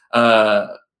then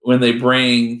when they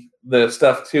bring the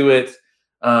stuff to it,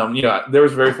 there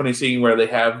was a very funny scene where they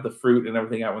have the fruit and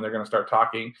everything out when they're going to start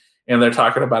talking. And they're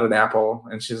talking about an apple.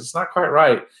 And she says, it's not quite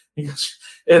right.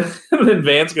 And then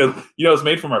Vance goes, it's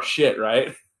made from our shit,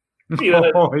 right?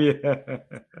 Oh, yeah.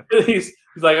 He's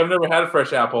like, I've never had a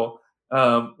fresh apple,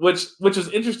 which is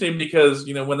interesting because,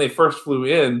 when they first flew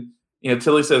in,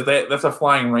 Tilly says that's a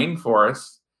flying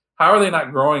rainforest. How are they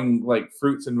not growing like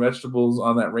fruits and vegetables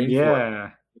on that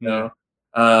rainforest?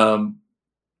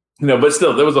 But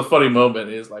still, there was a funny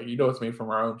moment. It's like, it's made from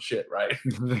our own shit, right?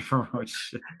 From our own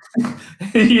shit.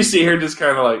 You see her just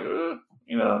kind of like,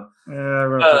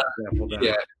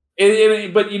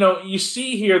 but you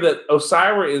see here that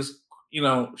Osyraa is,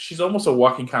 she's almost a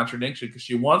walking contradiction because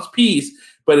she wants peace,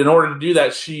 but in order to do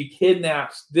that, she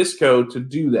kidnaps Disco to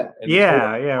do that. And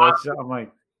I'm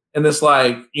like, and it's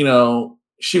like,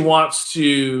 she wants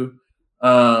to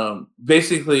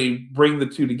basically bring the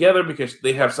two together because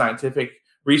they have scientific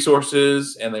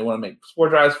resources and they want to make spore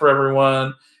drives for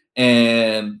everyone,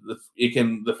 and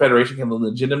the Federation can lend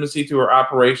legitimacy to her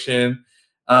operation.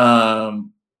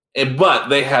 But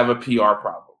they have a PR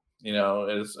problem, they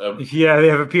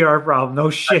have a PR problem.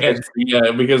 No shit.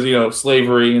 Because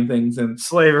slavery and things and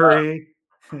slavery,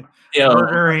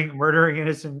 murdering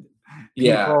innocent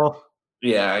people.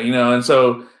 And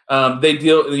so they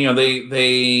deal,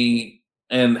 they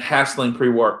and hassling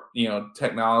pre-warp,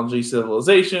 technology,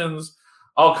 civilizations,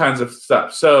 all kinds of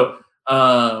stuff. So,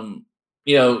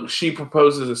 she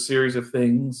proposes a series of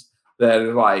things that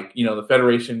are like, the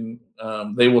Federation,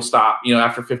 they will stop,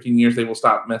 after 15 years, they will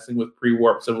stop messing with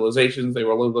pre-warp civilizations. They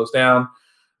will live those down.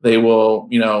 They will,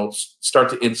 start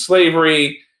to end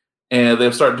slavery, and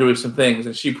they'll start doing some things.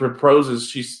 And she proposes,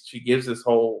 she gives this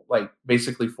whole, like,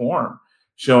 basically form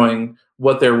showing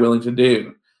what they're willing to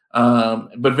do.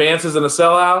 But Vance isn't a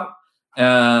sellout.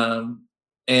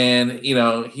 And,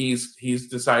 he's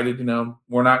decided,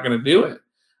 we're not going to do it.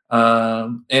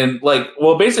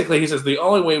 Basically he says the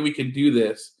only way we can do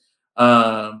this,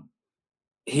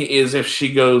 is if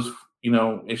she goes,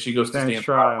 to stand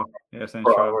trial. Yeah, stand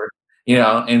trial.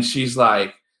 And she's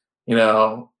like,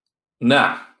 nah,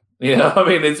 I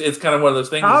mean, it's kind of one of those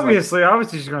things. Obviously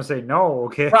she's going to say no.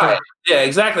 Okay. Right. Yeah,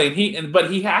 exactly.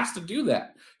 But he has to do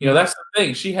that. That's the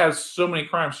thing. She has so many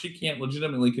crimes. She can't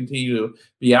legitimately continue to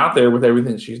be out there with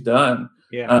everything she's done.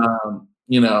 Yeah.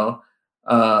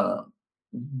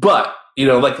 But,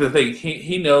 like the thing,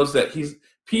 he knows that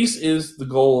peace is the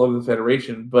goal of the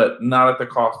Federation, but not at the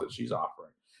cost that she's offering.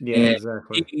 Yeah, and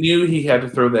exactly. He knew he had to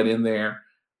throw that in there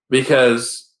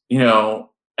because, and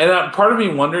part of me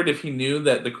wondered if he knew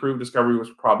that the crew of Discovery was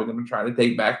probably going to try to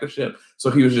take back the ship. So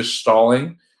he was just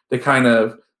stalling to kind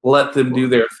of let them do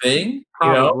their thing.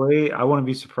 Probably. I wouldn't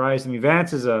be surprised. I mean,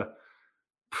 Vance is a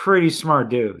pretty smart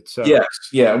dude. So yes.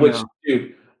 Yeah.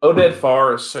 Dude, Oded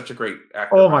Farr is such a great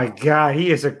actor. Oh my God,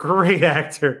 he is a great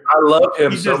actor. I love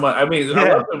him so much. I mean,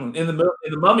 I love him in the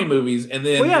Mummy movies, and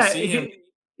then you see him.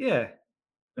 Yeah,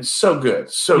 it's so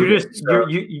good. You're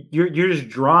just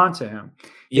drawn to him.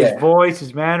 His voice,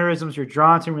 his mannerisms. You're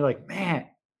drawn to him. You're like, man,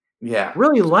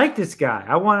 really like this guy.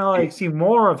 I want to see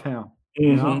more of him.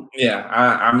 Mm-hmm. Yeah,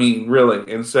 I mean,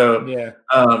 really, and so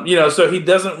so he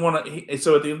doesn't want to.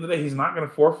 So at the end of the day, he's not going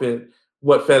to forfeit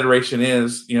what Federation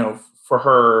is. For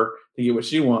her to get what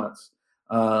she wants.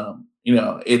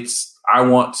 It's I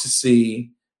want to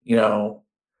see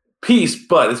peace,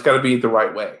 but it's got to be the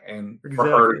right way, and for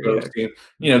her to go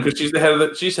because she's head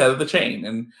of the chain,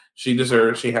 and she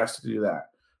has to do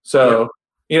that. So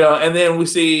and then we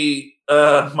see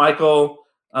Michael.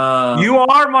 You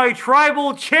are my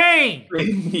tribal chain.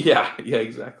 yeah,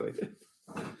 exactly.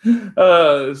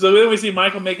 So then we see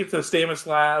Michael make it to Stamets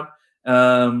lab.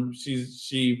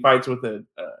 She fights with an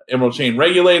Emerald Chain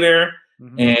regulator,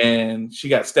 and she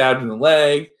got stabbed in the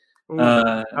leg.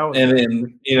 And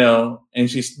then and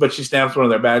she stamps one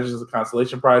of their badges as a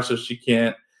consolation prize, so she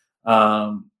can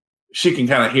kind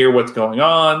of hear what's going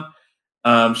on.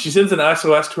 She sends an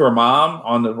SOS to her mom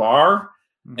on Navarre,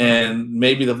 and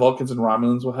maybe the Vulcans and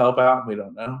Romulans will help out. We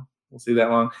don't know. We'll see that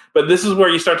long. But this is where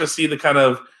you start to see the kind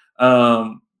of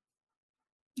John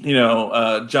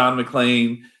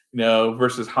McClane.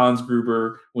 Versus Hans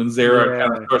Gruber when Zara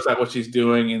kind of starts out what she's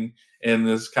doing and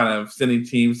this kind of sending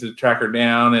teams to track her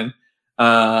down and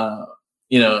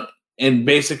and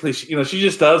basically she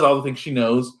just does all the things she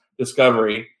knows.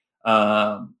 Discovery,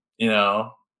 and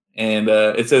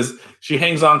it says she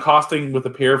hangs on costing with a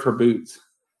pair of her boots.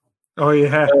 Oh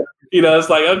yeah, it's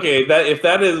like okay, that if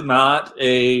that is not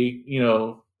a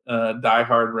Die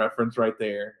Hard reference right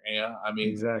there. Yeah, I mean,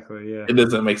 exactly. Yeah, it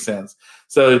doesn't make sense.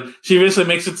 So she eventually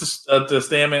makes it to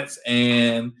Stamets,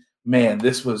 and man,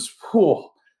 this was rough.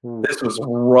 This was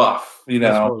rough.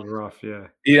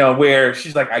 Yeah. Where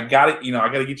she's like, I got it. I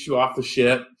got to get you off the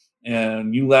ship,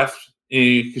 and you left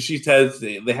because she says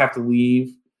they have to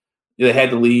leave. They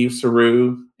had to leave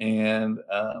Saru and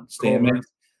Stamets.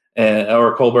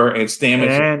 Or Colbert and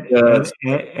Stamets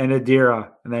and Adira,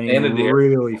 and then he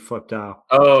really flipped out.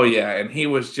 Oh yeah, and he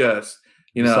was just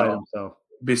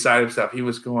beside himself. He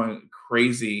was going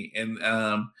crazy, and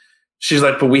she's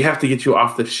like, "But we have to get you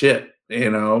off the ship,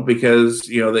 because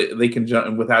they can jump,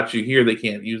 and without you here, they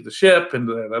can't use the ship." And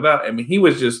I mean, he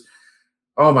was just,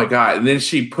 oh my God! And then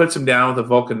she puts him down with a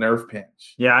Vulcan nerve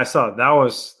pinch. Yeah, I saw it. That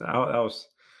was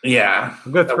a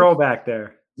good throwback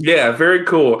there. Yeah, very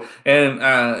cool. And,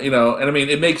 and I mean,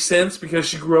 it makes sense because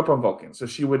she grew up on Vulcan, so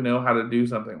she would know how to do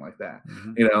something like that.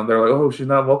 They're like, oh, she's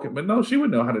not Vulcan, but no, she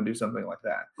would know how to do something like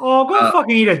that. Oh, go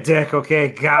fucking eat a dick, okay?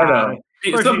 God.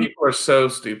 Some people are so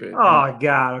stupid. Oh,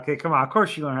 God. Okay, come on. Of course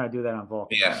she learned how to do that on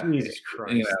Vulcan. Yeah. Jesus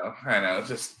Christ. I know.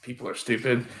 Just people are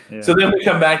stupid. Yeah. So then we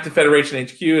come back to Federation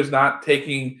HQ is not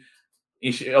taking –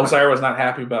 Osira was not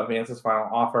happy about Vance's final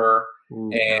offer,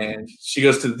 and she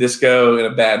goes to the disco in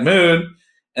a bad mood.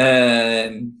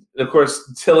 And of course,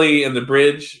 Tilly and the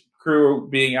bridge crew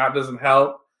being out doesn't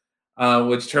help,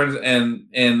 which turns and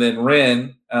then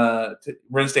Ren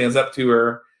stands up to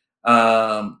her,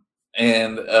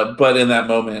 but in that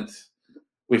moment,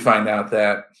 we find out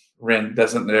that Ren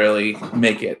doesn't really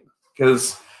make it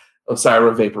because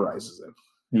Osira vaporizes him.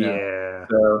 you know? Yeah.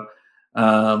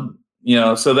 So,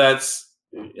 so that's,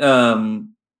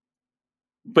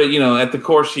 but at the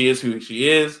core, she is who she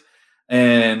is,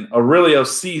 and Aurelio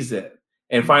sees it,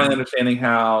 and finally understanding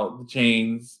how the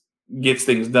chains gets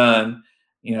things done.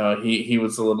 He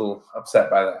was a little upset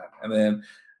by that, and then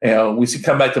we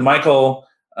come back to Michael,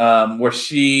 where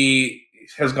she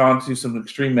has gone to some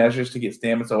extreme measures to get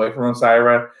Stamets away from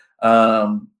Osira,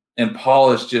 and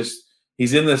Paul is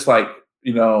he's in this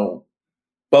bubble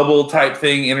type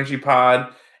thing, energy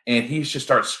pod. And he just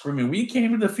starts screaming, "We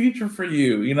came to the future for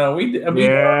you!"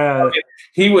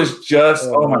 He was just,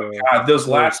 oh my God, those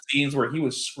last scenes where he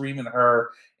was screaming at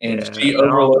her, and she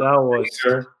overlooked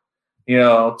her,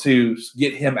 to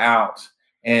get him out,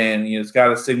 and it's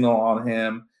got a signal on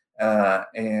him,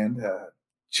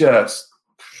 just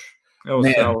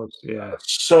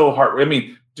so hard. I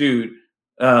mean, dude,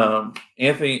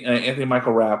 Anthony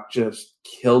Michael Rapp just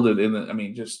killed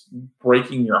it just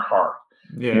breaking your heart.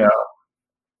 Yeah.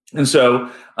 And so,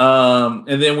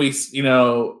 and then we see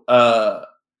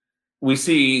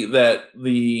that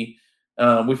we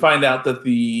find out that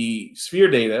the sphere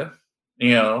data,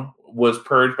 was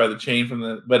purged by the chain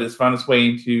but it's found its way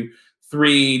into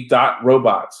 3 dot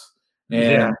robots,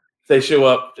 and they show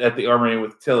up at the armory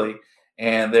with Tilly,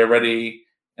 and they're ready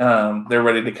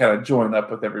to kind of join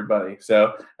up with everybody.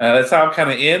 So that's how it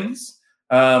kind of ends.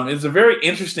 It's a very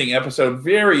interesting episode,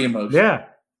 very emotional. Yeah.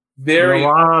 A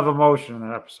lot of emotion in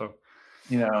that episode.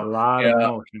 A lot of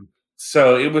emotion.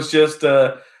 So it was just,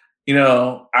 I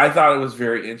thought it was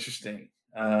very interesting.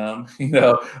 I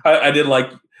did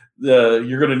like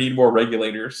you're going to need more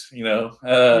regulators.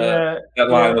 That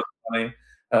line was funny.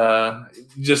 I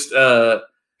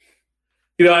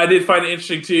did find it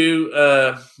interesting too.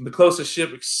 The closest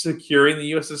ship securing the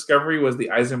U.S. Discovery was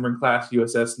the Eisenberg class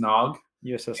USS Nog.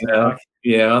 Nog.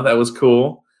 Yeah, that was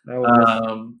cool.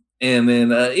 And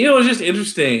then it was just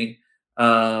interesting.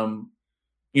 So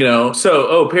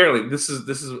apparently this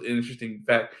is an interesting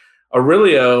fact.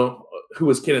 Aurelio, who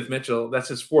was Kenneth Mitchell, that's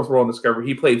his 4th role in Discovery.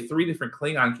 He played 3 different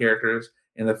Klingon characters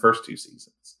in the first 2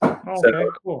 seasons.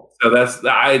 Cool. So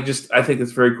I think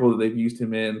it's very cool that they've used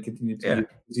him in and continue to use.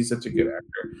 He's such a good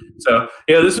actor. So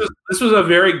this was a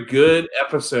very good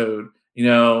episode. It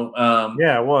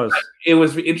was. It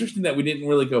was interesting that we didn't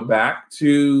really go back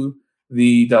to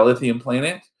the Dilithium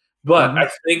planet. But I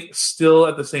think still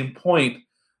at the same point,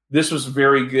 this was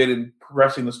very good in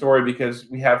progressing the story because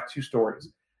we have 2 stories.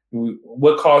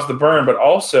 What caused the burn, but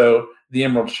also the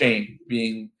Emerald Chain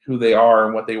being who they are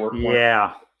and what they were.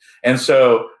 Yeah. And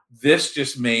so this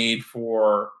just made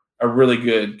for a really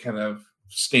good kind of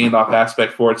standoff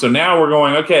aspect for it. So now we're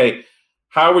going, okay,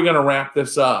 how are we going to wrap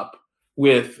this up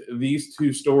with these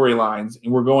 2 storylines?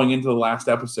 And we're going into the last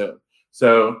episode.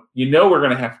 So we're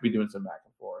going to have to be doing some back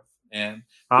and forth. And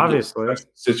obviously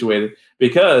situated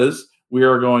because we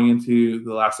are going into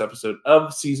the last episode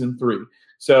of season 3.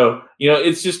 So,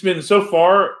 it's just been so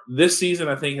far this season,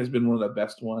 I think, has been one of the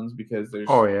best ones because there's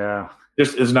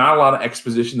not a lot of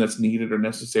exposition that's needed or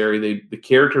necessary. The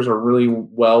characters are really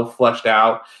well fleshed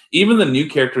out. Even the new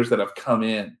characters that have come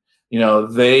in,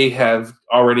 they have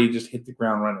already just hit the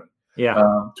ground running. Yeah.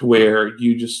 To where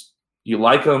you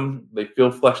like them, they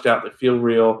feel fleshed out, they feel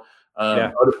real.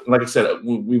 Like I said,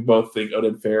 we both think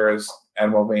Odin Fair as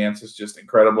Admiral Vance is just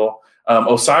incredible.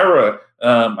 Osira,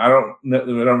 I don't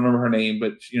remember her name,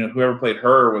 but whoever played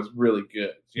her was really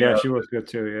good. She was good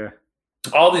too. Yeah,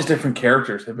 all these different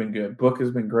characters have been good. Book has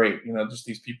been great. Just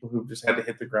these people who've just had to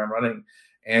hit the ground running,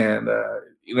 and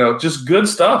just good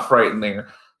stuff right in there.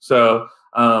 So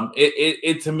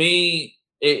it to me,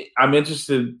 I'm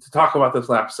interested to talk about this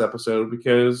last episode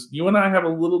because you and I have a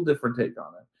little different take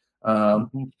on it.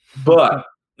 But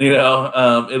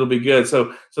it'll be good.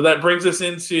 So that brings us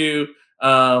into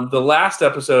the last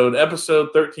episode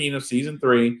 13 of season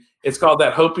 3. It's called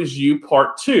That Hope Is You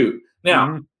Part 2.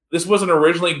 Now, this wasn't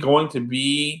originally going to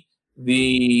be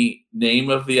the name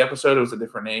of the episode. It was a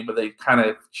different name, but they kind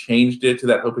of changed it to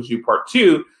That Hope Is You Part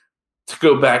 2 to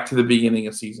go back to the beginning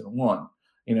of season 1.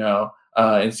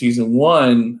 In season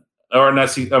 1, or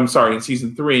not, I'm sorry, in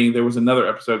season 3, there was another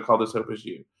episode called This Hope Is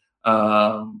You.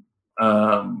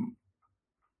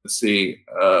 Let's see.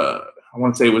 I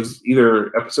want to say it was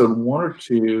either episode 1 or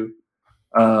 2.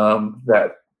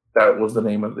 That was the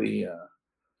name of the.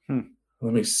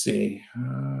 Let me see.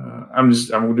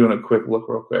 I'm doing a quick look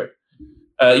real quick.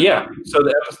 So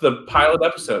the pilot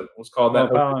episode was called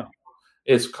That.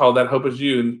 It's called That Hope Is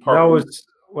You. And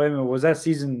wait a minute. Was that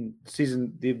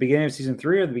the beginning of season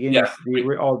 3 or the beginning? Yes.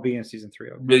 The beginning of season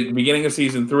 3. Okay. Beginning of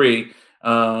season 3,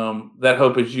 That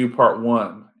Hope Is You Part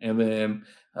 1, and then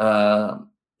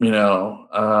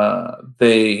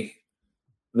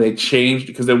they changed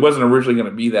because it wasn't originally going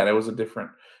to be that. It was a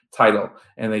different title,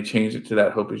 and they changed it to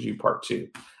That Hope Is You Part 2,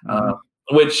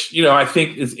 which I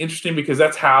think is interesting because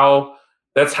that's how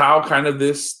kind of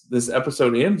this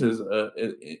episode ends. Is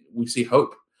we see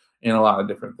hope in a lot of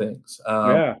different things.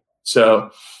 So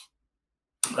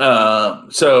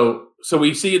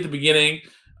we see at the beginning,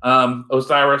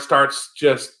 Osiris starts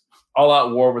just all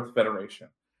out war with the Federation.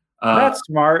 That's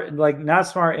smart, like not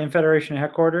smart in Federation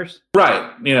headquarters.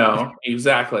 Right.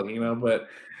 Exactly. But,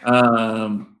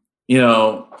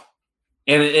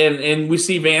 and we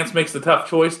see Vance makes the tough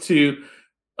choice to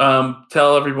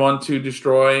tell everyone to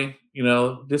destroy,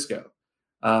 Disco.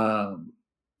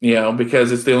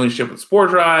 Because it's the only ship with spore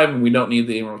drive and we don't need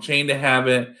the Emerald Chain to have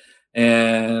it.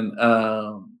 And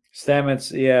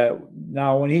Stamets,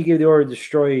 now when he gave the order to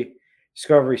destroy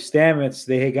Discovery, Stamets,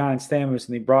 they had gotten Stamets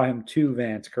and they brought him to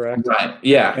Vance, correct? Right.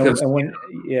 Yeah. And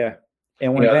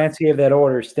when Vance gave that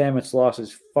order, Stamets lost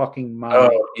his fucking mind.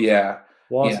 Oh, yeah.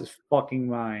 His fucking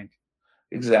mind.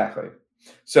 Exactly.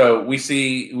 So we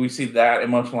see that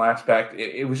emotional aspect.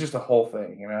 It was just a whole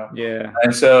thing, Yeah.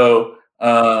 And so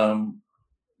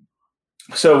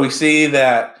we see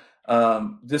that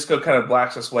Disco kind of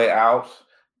blacks his way out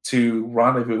to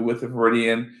rendezvous with the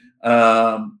Viridian.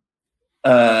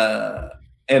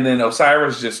 And then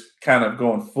Osiris just kind of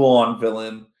going full on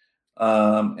villain,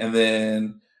 and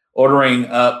then ordering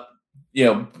up,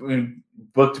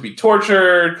 Book to be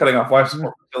tortured, cutting off life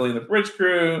support for killing the bridge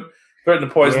crew, threatening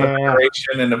to poison the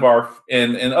Federation, and Navarre,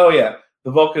 and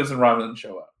the Vulcans and Romulan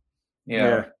show up.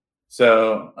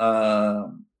 So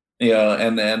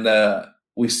and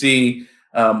we see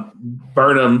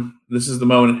Burnham. This is the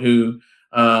moment who,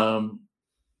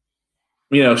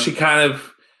 she kind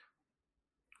of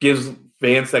gives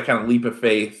Vance that kind of leap of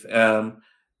faith.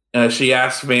 She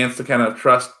asks Vance to kind of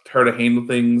trust her to handle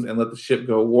things and let the ship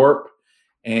go warp.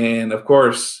 And of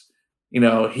course,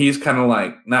 he's kind of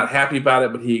like not happy about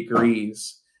it, but he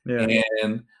agrees. Yeah.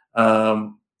 And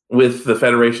with the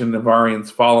Federation Navarrians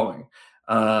following.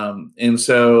 And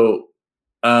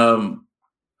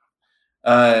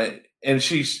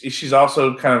she's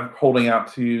also kind of holding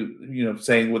out to,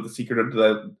 saying what the secret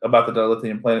about the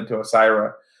dilithium planet to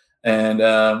Osira. And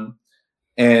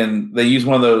they use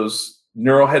one of those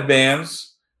neural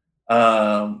headbands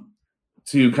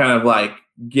to kind of like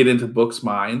get into Book's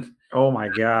mind. Oh my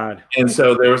God. And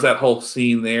so there was that whole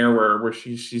scene there where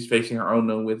she's facing her own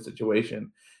no-win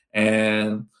situation.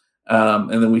 And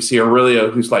then we see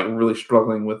Aurelio, who's like really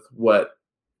struggling with what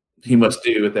he must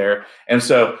do there. And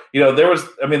so,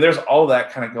 there's all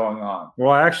that kind of going on.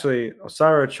 Well, actually,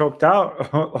 Osira choked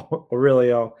out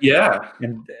Aurelio. Yeah.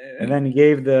 And then he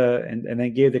gave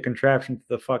the contraption to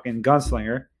the fucking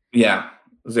gunslinger. Yeah.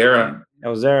 Zara.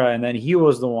 And then he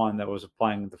was the one that was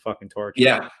applying the fucking torch.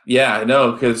 Yeah. Yeah, I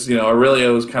know, because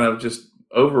Aurelio was kind of just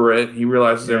over it. He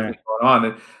realizes everything going on,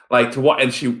 and like to what,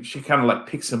 and she kind of like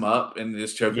picks him up and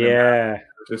just choking him out.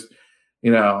 Just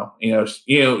she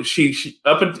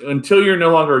up until you're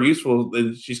no longer useful,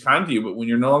 then she's kind to you. But when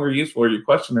you're no longer useful or you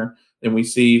question her, then we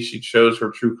see she shows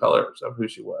her true colors of who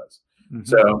she was.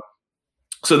 Mm-hmm.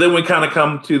 So then we kind of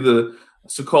come to the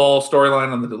Su'Kal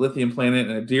storyline on the dilithium planet,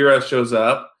 and Adira shows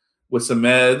up with some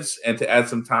meds and to add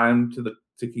some time to the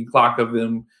ticking clock of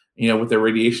them, with their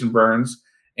radiation burns.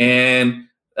 And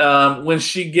when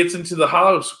she gets into the the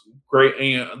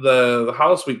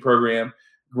Holosuite program,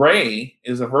 Gray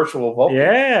is a virtual Vulcan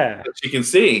that she can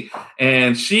see,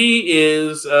 and she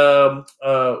is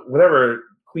whatever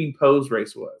Queen Poe's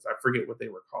race was. I forget what they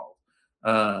were called,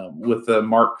 with the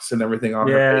marks and everything on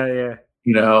her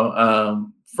face,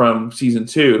 from season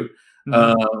 2.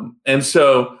 Mm-hmm. And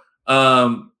so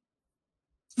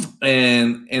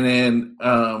and then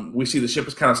we see the ship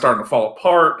is kind of starting to fall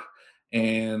apart,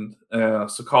 and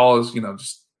Su'Kal is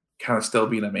just kind of still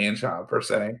being a man-child per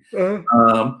se.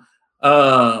 Mm-hmm.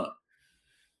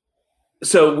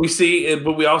 So we see it,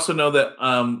 but we also know that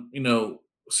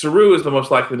Saru is the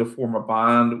most likely to form a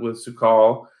bond with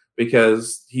Su'Kal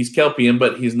because he's Kelpian,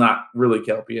 but he's not really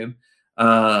Kelpian.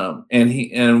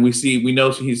 And we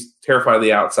know he's terrified of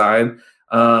the outside.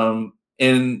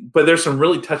 But there's some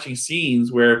really touching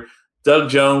scenes where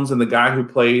Doug Jones and the guy who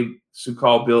played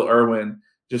Su'Kal, Bill Irwin,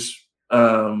 just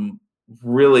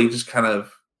really just kind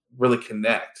of really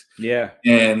connect. Yeah.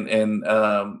 And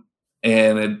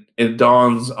it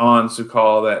dawns on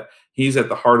Su'Kal that he's at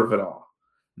the heart of it all.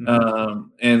 Mm-hmm.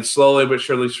 And slowly but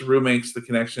surely, Saru makes the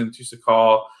connection to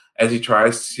Su'Kal, as he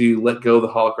tries to let go of the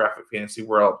holographic fantasy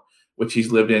world which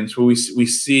he's lived in. So we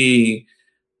see,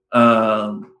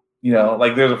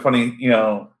 like there's a funny,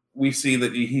 we see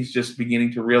that he's just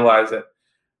beginning to realize that,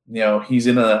 he's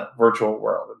in a virtual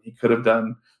world and he could have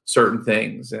done certain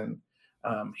things, and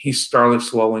he's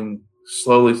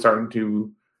slowly starting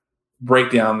to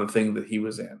break down the thing that he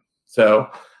was in. So,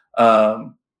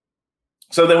 so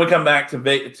then we come back to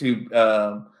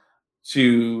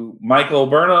Michael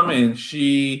Burnham, and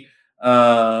she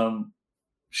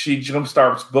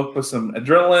jumpstarts Book with some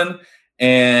adrenaline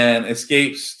and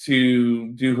escapes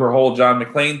to do her whole John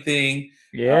McClane thing.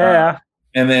 Yeah,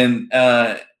 and then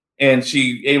and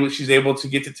she's able to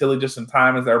get to Tilly just in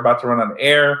time as they're about to run out of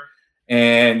air,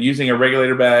 and using a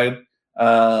regulator bag,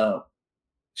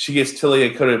 she gets Tilly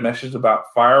a coded message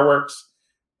about fireworks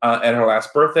at her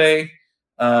last birthday,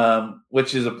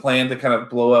 which is a plan to kind of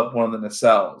blow up one of the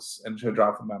nacelles and to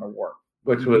drop them out of warp,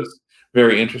 which was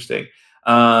very interesting.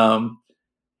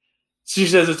 She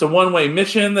says it's a one-way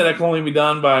mission that can only be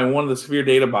done by one of the Sphere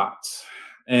data bots.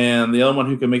 And the only one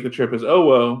who can make the trip is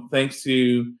Owo, thanks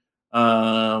to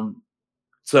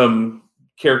some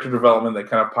character development that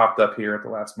kind of popped up here at the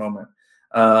last moment.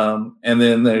 And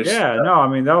then there's... Yeah, no, I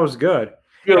mean, that was good.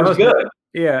 It was good.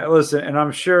 Yeah, listen, and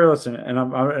I'm sure there's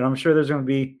going to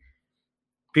be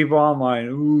people online,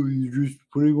 oh, you're just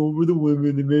putting over the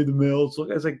women, they made the males look.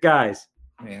 It's like, guys,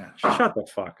 yeah, shut the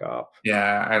fuck up.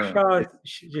 Yeah, I don't know.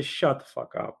 Just shut the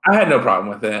fuck up. I had no problem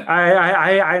with it.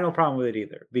 I had no problem with it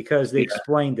either, because they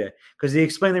explained it. Because they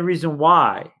explained the reason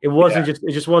why. It wasn't it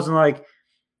just wasn't like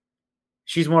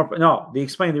she's more. No, they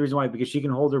explained the reason why, because she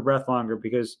can hold her breath longer,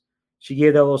 because she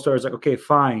gave that little story. It's like, okay,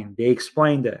 fine. They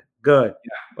explained it. Good.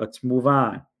 Yeah. Let's move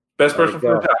on. Best person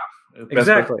for the job.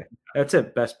 Exactly. That's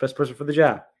it. Best person for the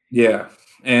job. Yeah.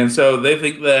 And so they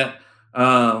think that,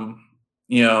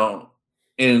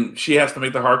 and she has to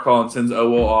make the hard call and sends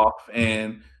Owo off.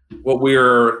 And what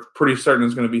we're pretty certain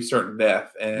is going to be certain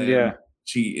death. And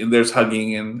there's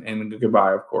hugging and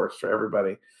goodbye, of course, for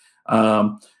everybody.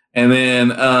 And then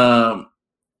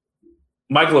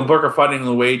Michael and Book are fighting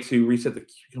the way to reset the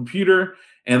computer,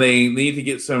 and they need to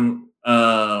get some,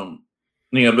 but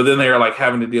then they're like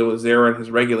having to deal with Zero and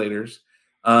his regulators,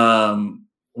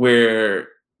 where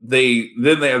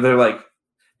they're like,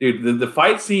 dude, the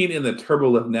fight scene in the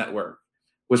Turbolift network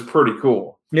was pretty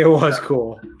cool. It was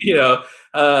cool.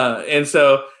 And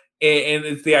so, and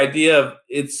it's the idea of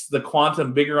it's the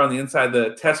quantum bigger on the inside,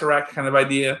 the Tesseract kind of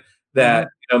idea that,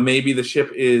 maybe the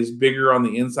ship is bigger on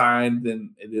the inside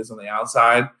than it is on the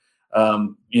outside,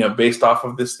 based off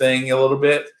of this thing a little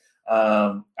bit.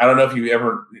 I don't know if you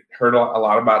ever heard a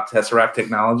lot about Tesseract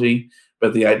technology,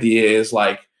 but the idea is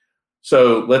like,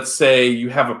 so let's say you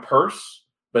have a purse,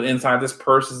 but inside this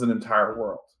purse is an entire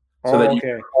world. So that you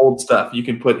can hold stuff. You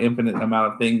can put infinite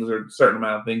amount of things or a certain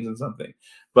amount of things in something.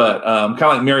 But kind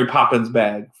of like Mary Poppins'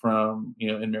 bag from,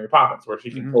 in Mary Poppins, where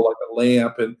she can pull like a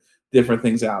lamp and different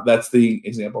things out. That's the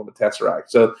example of a Tesseract.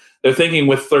 So they're thinking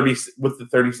with the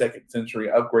 32nd century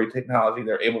upgrade technology,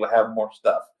 they're able to have more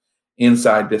stuff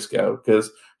inside Disco,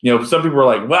 because some people are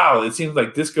like, wow, it seems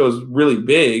like Disco is really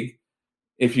big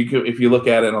if you look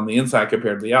at it on the inside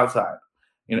compared to the outside,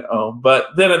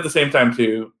 but then at the same time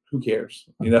too, who cares?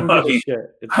 I'm not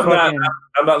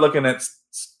looking at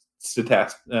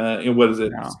schematics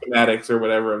or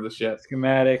whatever of the shit.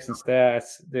 Schematics and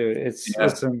stats, dude.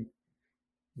 Listen,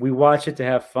 we watch it to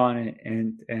have fun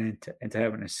and to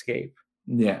have an escape.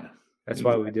 Yeah, that's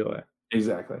why we do it.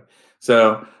 Exactly.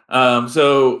 So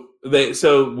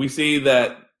we see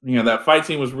that that fight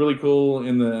scene was really cool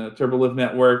in the Turbolift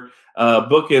network.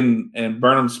 Book and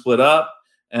Burnham split up.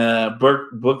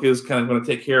 Book is kind of going to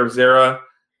take care of Zara,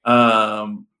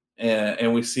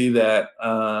 and we see that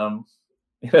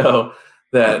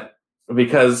that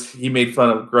because he made fun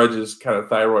of Grudge's kind of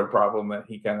thyroid problem, that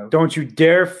he kind of don't you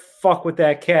dare fuck with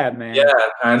that cat, man. Yeah,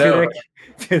 I know.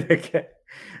 That cat.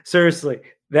 Seriously,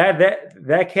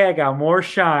 that cat got more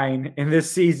shine in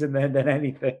this season than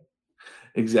anything.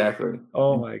 Exactly.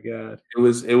 Oh my god, it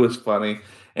was funny,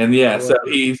 and so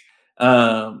he's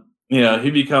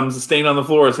he becomes a stain on the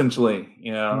floor essentially.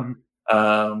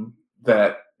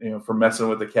 That for messing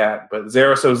with the cat, but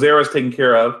Zara's taken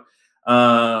care of,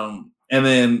 and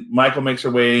then Michael makes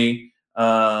her way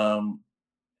and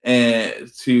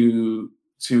to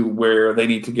where they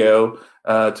need to go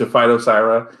to fight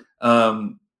Osira.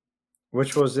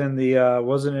 Which was in the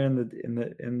wasn't it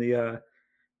in the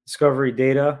Discovery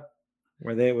data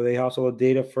where they also had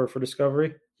data for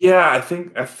Discovery? Yeah, I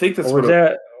think that's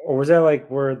or was that like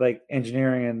where like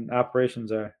engineering and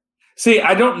operations are? See,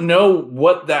 I don't know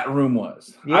what that room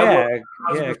was. Yeah,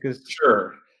 because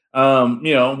sure.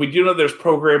 We do know there's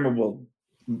programmable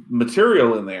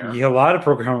material in there. Yeah, a lot of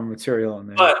programmable material in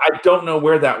there. But I don't know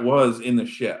where that was in the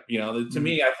ship. To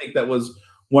me, I think that was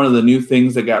one of the new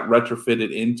things that got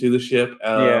retrofitted into the ship.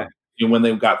 When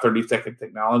they got 30-second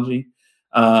technology.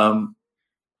 So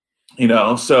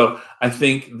I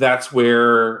think that's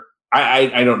where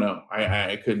I don't know.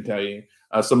 I couldn't tell you.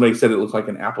 Somebody said it looked like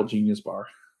an Apple Genius bar.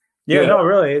 Yeah, no,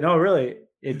 really,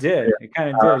 it did. Yeah. It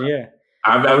kind of did. Yeah.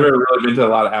 I've never really been to a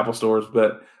lot of Apple stores,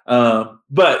 but the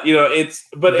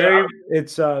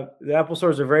Apple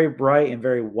stores are very bright and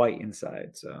very white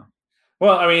inside. So,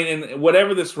 well, I mean, and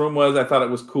whatever this room was, I thought it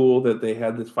was cool that they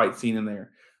had this fight scene in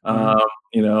there.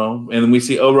 And we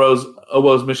see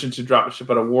Obo's mission to drop a ship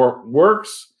out of war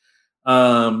works.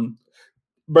 Burnham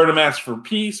asks for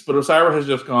peace, but Osyraa has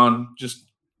just gone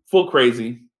full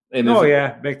crazy. And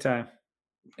big time.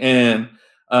 And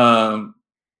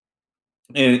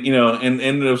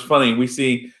it was funny. We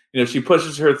see, she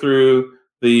pushes her through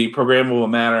the programmable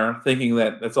matter, thinking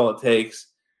that that's all it takes.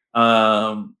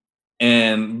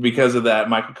 And because of that,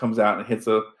 Michael comes out and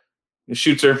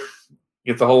shoots her,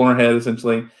 gets a hole in her head,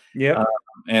 essentially. Yeah.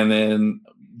 And then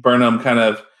Burnham kind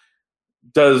of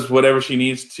does whatever she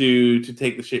needs to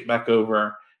take the ship back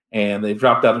over, and they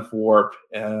dropped out of warp.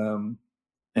 Then,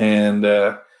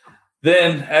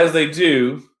 as they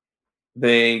do,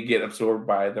 they get absorbed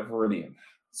by the Viridian.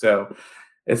 So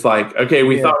it's like, okay,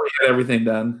 we thought we had everything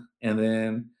done, and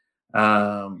then,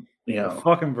 the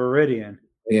fucking Viridian.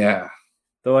 Yeah,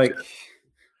 they're like,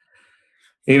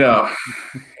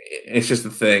 it's just a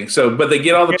thing. So, but they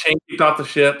get all the chain kicked off the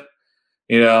ship,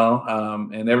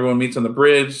 and everyone meets on the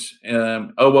bridge.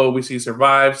 Obo, we see,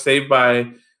 survives, saved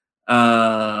by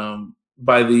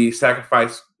the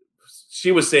sacrifice.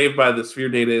 She was saved by the sphere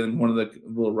data in one of the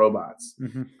little robots.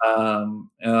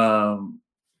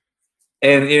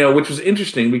 Which was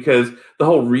interesting because the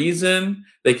whole reason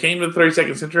they came to the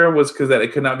 32nd Century was because that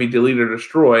it could not be deleted or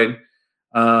destroyed.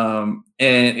 And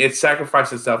it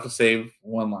sacrificed itself to save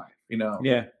one life,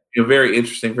 very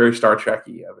interesting, very Star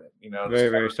Trek-y of it, very,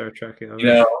 very Star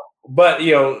Trek-y. But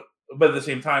at the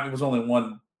same time, it was only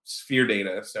one sphere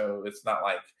data. So it's not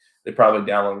like they probably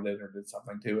downloaded it or did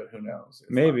something to it. Who knows?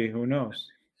 Who knows?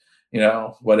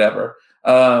 Whatever.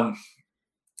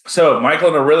 So Michael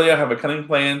and Aurelia have a cunning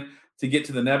plan to get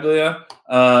to the nebula.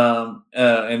 So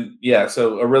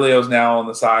Aurelio's now on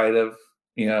the side of,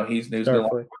 he's no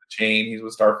longer with the chain. He's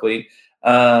with Starfleet.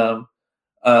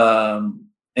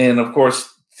 And of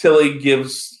course, Tilly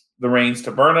gives the reins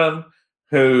to Burnham,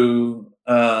 who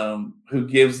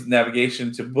gives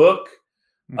navigation to Book,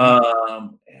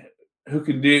 who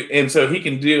can do, and so he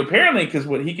can do, apparently, because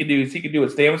what he can do is he can do what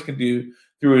Stamets can do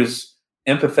through his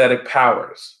empathetic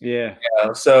powers. Yeah.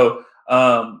 So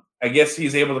I guess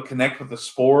he's able to connect with the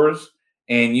spores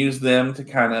and use them to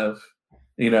kind of,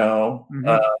 get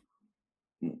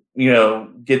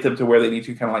them to where they need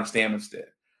to, kind of like Stamets did.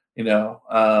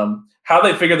 How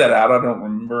they figured that out, I don't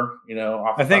remember.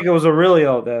 I think it was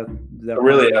Aurelio that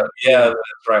Aurelio. Yeah,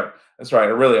 that's right.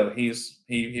 Aurelio. He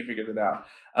figured it out.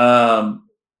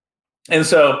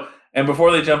 And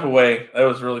before they jump away, that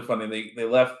was really funny. They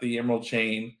left the Emerald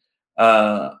Chain,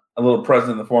 a little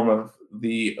present in the form of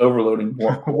the overloading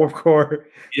warp core.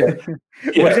 Yeah.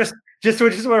 Just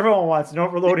what everyone wants, an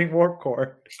overloading warp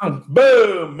core.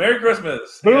 Boom! Merry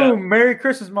Christmas. Boom! Merry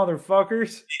Christmas,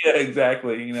 motherfuckers. Yeah,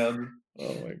 exactly.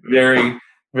 Oh my God. Very,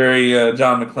 very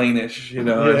John McClane-ish, as you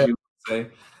would say.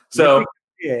 So,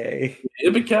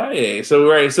 Yippee-ki-yay.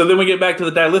 So then we get back to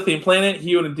the dilithium planet.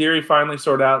 Hugh and Adiri finally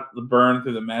sort out the burn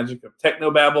through the magic of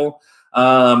technobabble.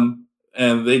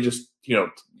 And they just,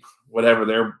 whatever,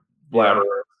 they're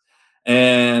blabbering.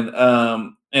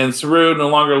 And Saru, no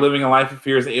longer living a life of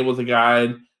fear, is able to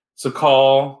guide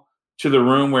Sakal to the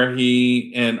room where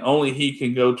he and only he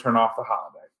can go turn off the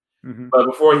holodeck. But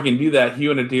before he can do that,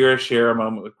 Hugh and Adira share a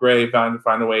moment with Gray, vowing to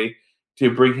find a way to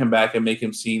bring him back and make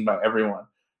him seen by everyone.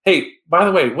 Hey, by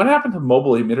the way, what happened to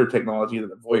mobile emitter technology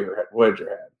that Voyager had?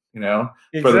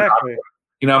 Exactly.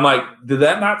 I'm like, did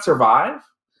that not survive?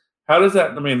 How does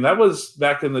that? I mean, that was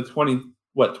back in the 23rd,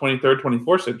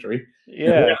 24th century.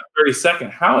 Yeah. 32nd.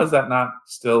 How is that not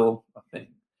still a thing?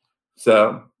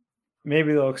 So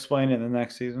maybe they'll explain it in the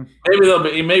next season.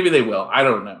 Maybe they will. I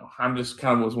don't know. I'm just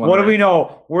kind of was wondering. What do we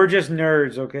know? We're just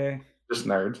nerds, okay? Just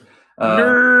nerds.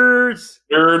 Nerds.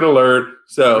 Nerd alert.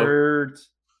 So nerds.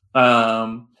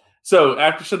 So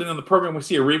after shutting down the program, we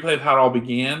see a replay of how it all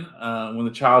began when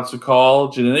the child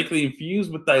Sakal genetically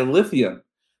infused with dilithium.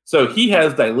 So he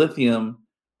has dilithium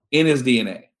in his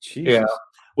DNA. Jesus.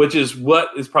 Which is what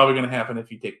is probably going to happen if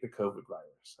you take the COVID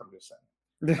virus. I'm just saying.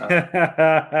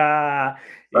 Yeah,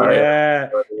 Sorry.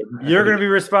 you're going to be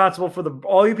responsible for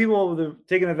all you people that are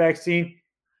taking the vaccine.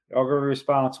 Are going to be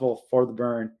responsible for the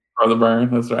burn. For the burn,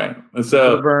 that's right. And For the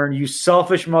so, burn, you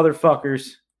selfish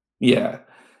motherfuckers. yeah.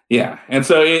 And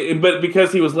so, but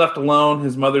because he was left alone,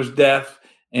 his mother's death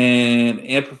and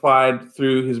amplified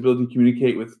through his ability to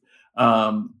communicate with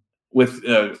through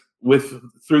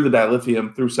the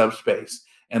dilithium through subspace,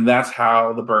 and that's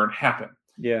how the burn happened.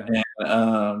 Yeah.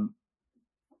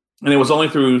 And it was only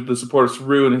through the support of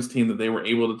Saru and his team that they were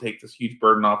able to take this huge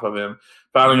burden off of him,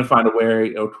 finally to find a way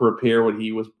to repair what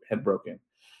he had broken.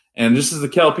 And just as the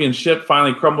Kelpian ship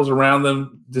finally crumbles around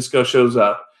them, Disco shows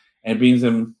up and beams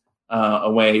them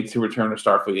away to return to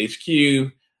Starfleet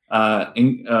HQ.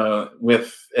 And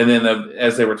then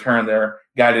as they return, they're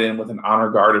guided in with an honor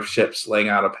guard of ships laying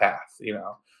out a path,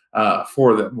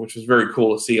 for them, which was very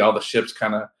cool to see all the ships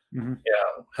kind of,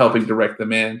 helping direct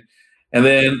them in. And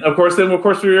then, of course,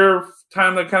 we're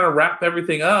time to kind of wrap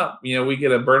everything up. We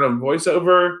get a Burnham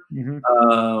voiceover.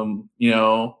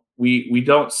 We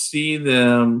don't see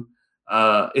them.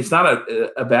 It's not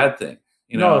a bad thing.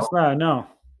 No, it's not. No.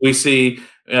 We see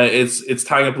it's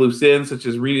tying up loose ends, such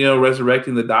as Reno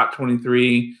resurrecting the Dot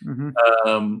 23.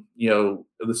 The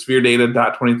sphere data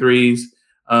Dot 23s.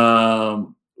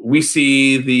 We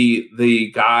see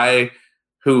the guy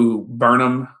who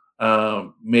Burnham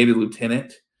made a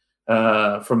lieutenant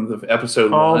from the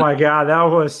episode. Oh 1. my God,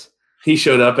 he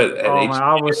showed up at HQ.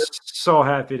 I was so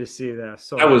happy to see that.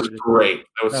 That was great.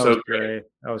 That was great.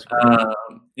 That was great.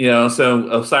 So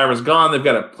Osira's gone. They've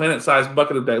got a planet-sized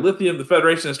bucket of dilithium. The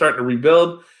Federation is starting to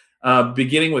rebuild,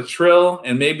 beginning with Trill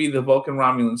and maybe the Vulcan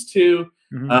Romulans too.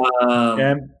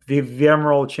 And the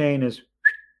Emerald chain is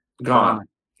gone.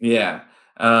 Yeah.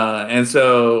 And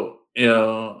so,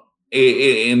 and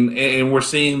we're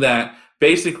seeing that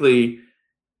basically,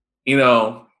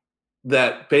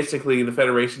 the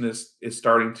Federation is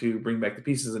starting to bring back the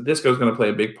pieces, and Disco is going to play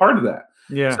a big part of that.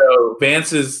 Yeah. So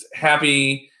Vance is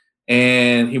happy,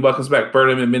 and he welcomes back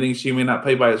Burnham, admitting she may not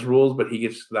play by his rules, but he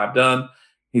gets the job done.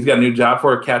 He's got a new job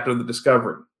for her, captain of the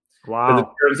Discovery. Wow. But it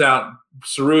turns out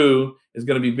Saru is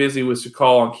going to be busy with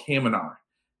Su'Kal on Kaminar,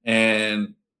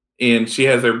 and she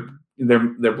has their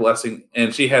blessing,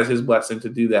 and she has his blessing to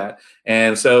do that.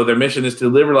 And so their mission is to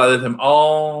liberate them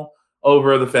all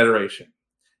over the Federation.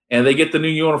 And they get the new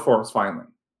uniforms finally.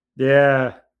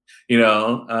 Yeah.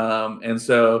 And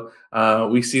so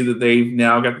we see that they've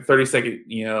now got the 32nd,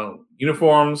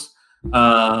 uniforms.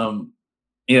 Stamets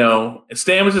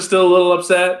is still a little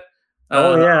upset.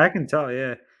 I can tell.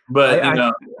 Yeah. But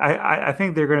I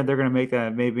think they're gonna make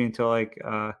that maybe into like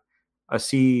a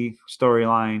C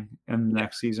storyline in the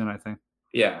next season, I think.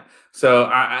 Yeah. So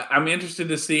I'm interested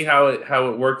to see how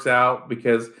it works out,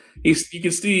 because you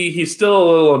can see he's still a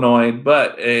little annoyed,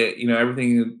 but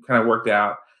everything kind of worked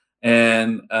out.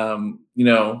 And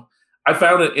I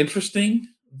found it interesting.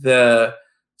 So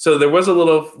there was a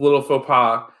little faux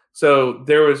pas. So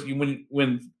there was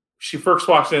when she first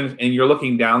walks in and you're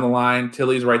looking down the line,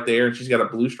 Tilly's right there and she's got a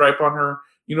blue stripe on her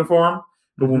uniform.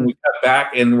 But when we cut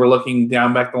back and we're looking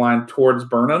down back the line towards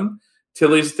Burnham,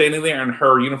 Tilly's standing there and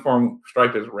her uniform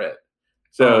stripe is red.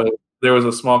 So there was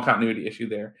a small continuity issue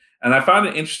there. And I found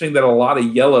it interesting that a lot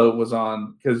of yellow was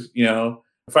on, because,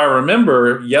 if I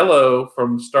remember, yellow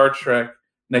from Star Trek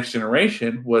Next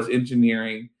Generation was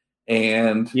engineering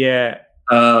and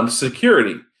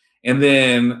security. And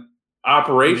then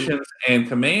operations and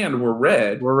command were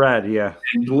red. Yeah.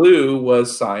 And blue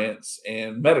was science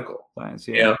and medical. Science,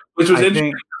 yeah. Which was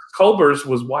interesting. Culber's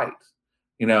was white.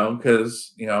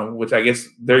 Because which I guess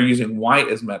they're using white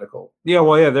as medical. Yeah,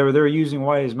 well, yeah, they were using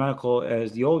white as medical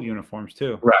as the old uniforms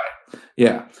too. Right.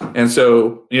 Yeah, and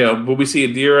so but we see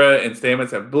Adira and Stamets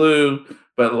have blue,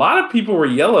 but a lot of people were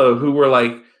yellow who were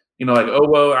like, oh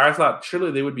well, I thought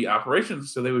surely they would be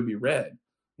operations, so they would be red.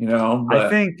 But I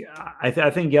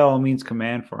think yellow means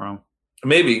command for them.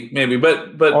 Maybe,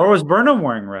 but or was Burnham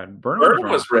wearing red? Burnham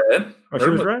was red. Oh, she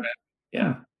was red.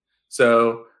 Yeah.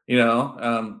 So.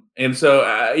 And so,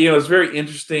 it's very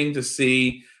interesting to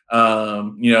see,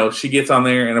 she gets on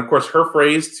there, and of course her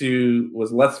phrase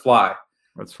was "Let's fly."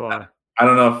 Let's fly. I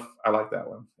don't know if I like that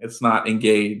one. It's not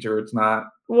engage, or it's not.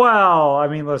 Well, I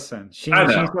mean, listen, she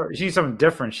needs something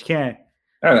different. She can't.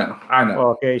 I know.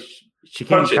 Well, okay. She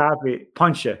can't copy.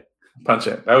 Punch it.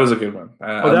 That was a good one.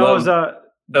 That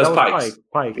was Pikes.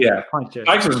 Pike. Yeah. Punch it.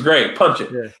 Pikes was great. Punch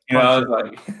it. Yeah. I was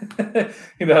like,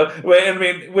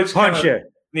 which punch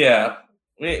it. Yeah,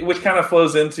 which kind of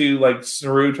flows into like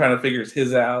Saru trying to figure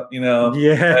his out,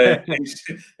 Yeah.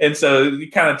 And so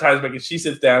it kind of ties back, and she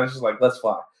sits down and she's like, "Let's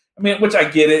fly." I mean, which I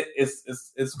get it. It's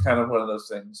kind of one of those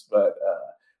things, but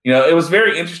it was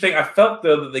very interesting. I felt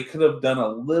though that they could have done a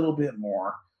little bit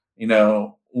more,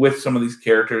 with some of these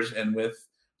characters and with,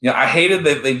 I hated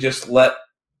that they just let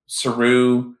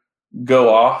Saru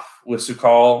go off with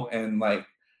Sukal and like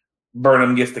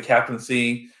Burnham gets the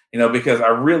captaincy, because I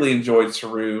really enjoyed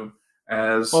Saru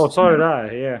as Oh, so did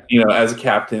I. Yeah. As a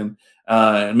captain.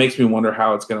 It makes me wonder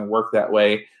how it's going to work that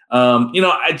way.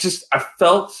 I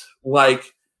felt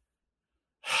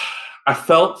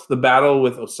the battle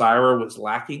with Osira was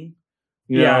lacking.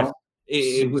 Yeah.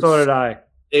 So did I.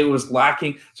 It was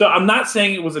lacking. So I'm not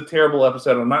saying it was a terrible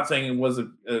episode. I'm not saying it was a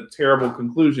terrible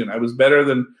conclusion. I was better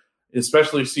than,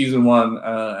 especially season 1.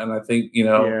 And I think,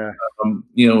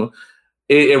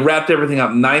 it wrapped everything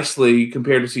up nicely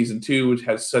compared to season 2, which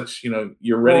has such,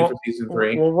 you're ready for season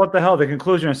 3. Well, what the hell? The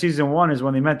conclusion of season 1 is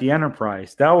when they met the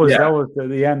Enterprise. That was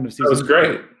the end of season. That was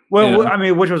great. Well, I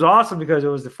mean, which was awesome because it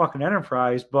was the fucking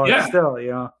Enterprise, but still,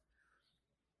 Yeah.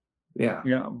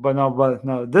 Yeah, but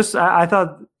no. This I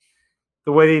thought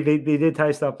the way they did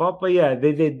tie stuff up, but yeah,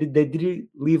 they did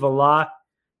leave a lot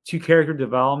to character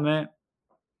development.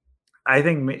 I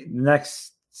think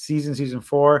next season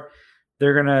 4,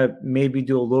 they're gonna maybe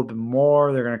do a little bit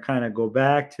more. They're gonna kind of go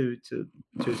back to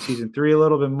season 3 a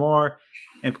little bit more,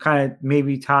 and kind of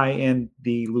maybe tie in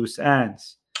the loose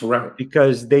ends, right?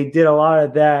 Because they did a lot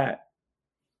of that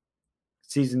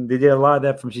They did a lot of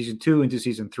that from season 2 into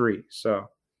season 3. So.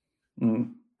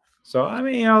 So I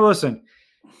mean, listen,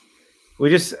 we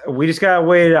just gotta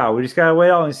wait it out. We just gotta wait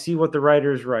out and see what the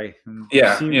writers write.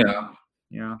 Yeah.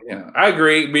 I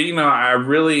agree, but I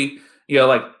really,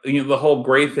 the whole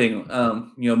gray thing,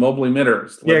 mobile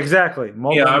emitters. Yeah, exactly.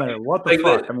 Mobile emitter. What the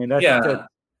fuck? I mean, that's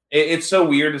it's so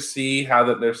weird to see how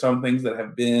that there's some things that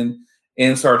have been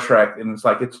in Star Trek, and it's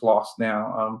like it's lost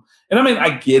now. And I mean,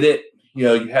 I get it.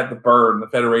 You had the burn. The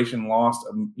Federation lost.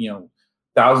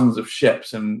 Thousands of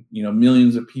ships and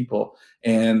millions of people,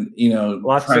 and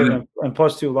lots of and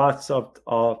plus to lots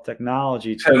of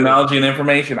technology and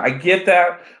information. I get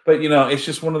that, but it's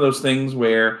just one of those things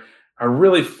where I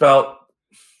really felt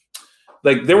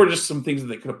like there were just some things that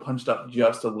they could have punched up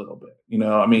just a little bit.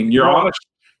 I mean, you're on a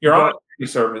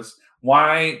service.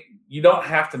 Why you don't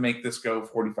have to make this go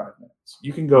 45 minutes?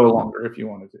 You can go longer if you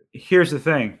wanted to. Here's the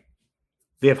thing.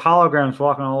 They have holograms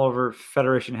walking all over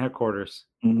Federation headquarters.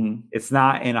 Mm-hmm. It's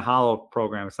not in a holo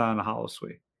program. It's not in a holo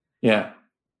suite. Yeah.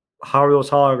 How are those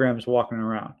holograms walking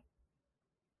around?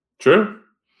 True.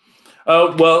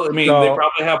 Oh, well, I mean, they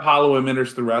probably have holo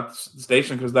emitters throughout the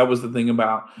station because that was the thing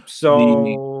about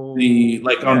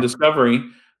on Discovery,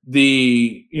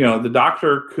 the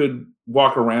doctor could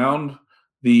walk around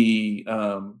the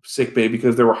sick bay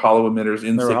because there were holo emitters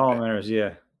in sick bay. There were holo emitters,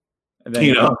 yeah. And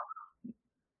then,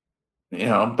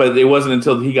 but it wasn't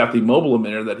until he got the mobile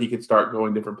emitter that he could start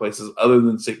going different places other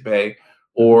than sick bay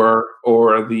or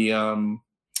the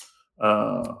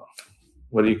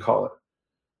what do you call it?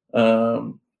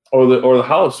 Or the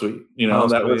holo suite.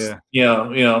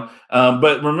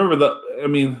 But remember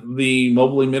the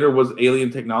mobile emitter was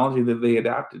alien technology that they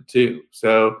adapted to.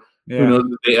 So who knows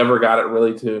if they ever got it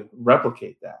really to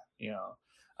replicate that?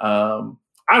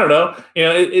 I don't know.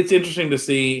 It's interesting to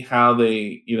see how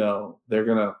they they're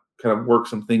gonna kind of work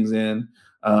some things in.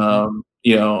 I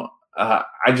don't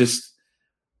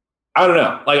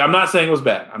know. Like, I'm not saying it was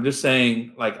bad. I'm just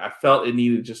saying, like, I felt it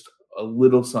needed just a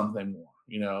little something more,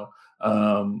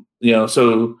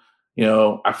 So,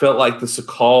 I felt like the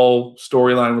Sukal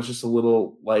storyline was just a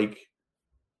little, like,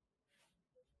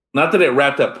 not that it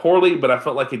wrapped up poorly, but I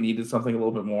felt like it needed something a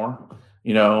little bit more,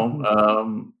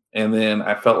 and then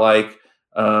I felt like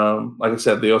I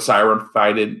said, the Osira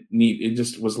fight, it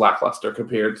just was lackluster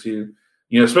compared to,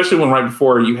 especially when right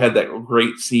before you had that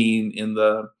great scene in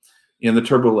the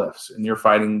turbolifts and you're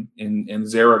fighting and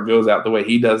Zara goes out the way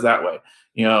he does that way,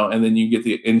 and then you get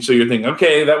and so you're thinking,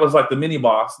 okay, that was like the mini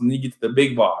boss, and then you get to the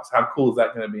big boss. How cool is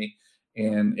that going to be?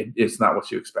 And it's not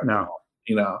what you expect. No.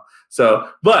 So,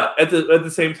 but at the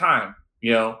same time,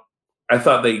 I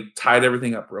thought they tied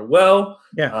everything up real well.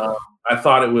 Yeah. I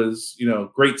thought it was,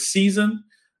 great season.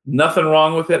 Nothing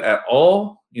wrong with it at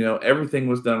all. Everything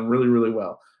was done really, really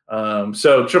well.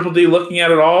 So Triple D, looking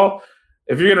at it all,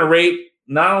 if you're going to rate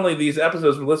not only these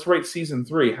episodes, but let's rate season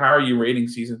 3. How are you rating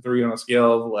season 3 on a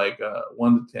scale of like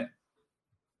 1 to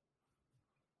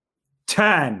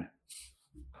 10?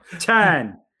 10.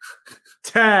 10.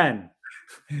 10.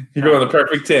 You're going the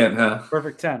perfect 10, huh?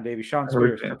 Perfect 10, baby. Sean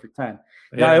Spears, perfect 10.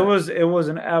 Yeah, it was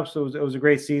a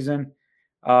great season.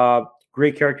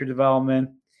 Great character development,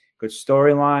 good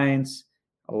storylines,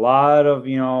 a lot of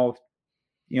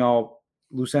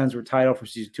loose ends were tied up from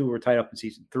season 2, were tied up in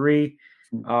season 3.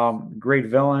 Great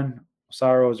villain.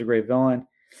 Osira was a great villain.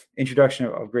 introduction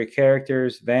of great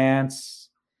characters, Vance,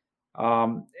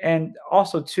 and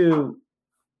also too,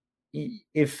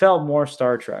 it felt more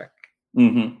Star Trek.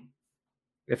 Mm-hmm.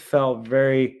 It felt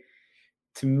very,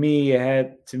 to me,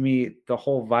 the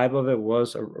whole vibe of it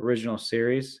was original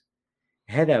series.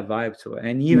 It had that vibe to it.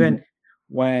 And even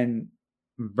when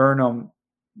Burnham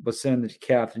was sitting in the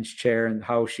captain's chair and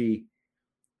how she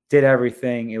did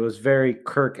everything, it was very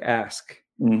Kirk-esque.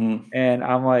 Mm-hmm. And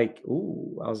I'm like,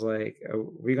 ooh, I was like, are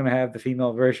we going to have the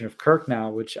female version of Kirk now,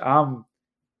 which I'm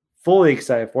fully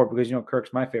excited for because,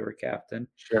 Kirk's my favorite captain.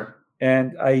 Sure.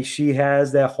 And she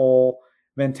has that whole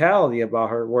mentality about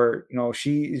her where,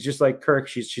 she is just like Kirk.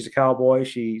 She's a cowboy.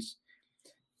 She's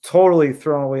totally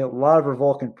thrown away a lot of her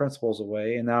Vulcan principles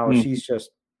away. And now she's just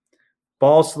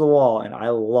balls to the wall. And I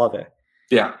love it.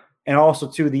 Yeah. And also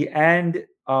to the end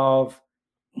of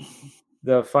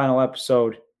the final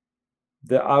episode,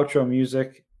 the outro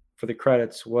music for the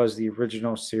credits was the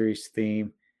original series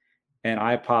theme. And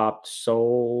I popped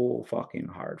so fucking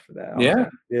hard for that. Yeah.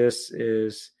 This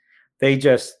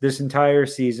entire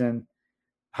season,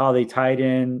 how they tied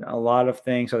in a lot of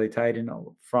things, how they tied in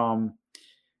from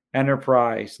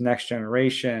Enterprise, Next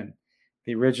Generation,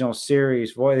 the original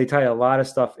series. Boy, they tied a lot of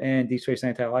stuff in. Deep Space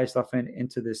Nine tied a lot of stuff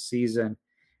into this season.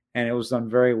 And it was done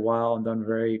very well and done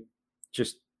very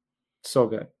just so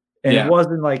good. And it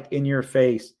wasn't like in your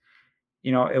face.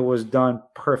 It was done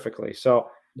perfectly. So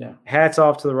hats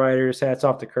off to the writers, hats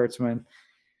off to Kurtzman.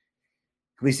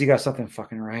 At least he got something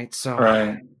fucking right. So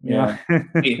right. Yeah.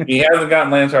 he hasn't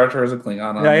gotten Lance Archer as a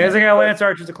Klingon. Yeah, he hasn't got Lance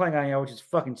Archer as a Klingon, which is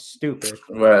fucking stupid.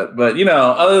 But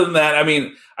other than that,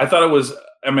 I thought it was,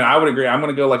 I would agree. I'm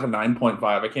going to go like a 9.5.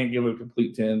 I can't give it a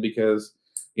complete 10 because,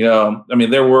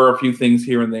 there were a few things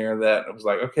here and there that I was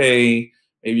like, okay,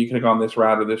 maybe you could have gone this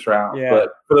route or this route. Yeah.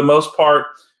 But for the most part,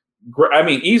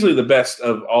 easily the best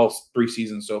of all 3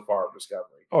 seasons so far of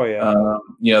Discovery. Oh,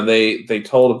 yeah. They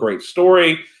told a great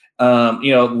story.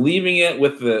 Leaving it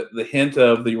with the hint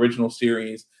of the original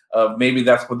series of maybe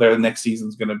that's what their next season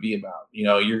is going to be about.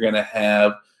 You're going to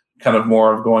have kind of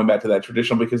more of going back to that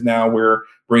traditional because now we're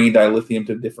bringing dilithium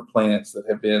to different planets that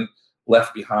have been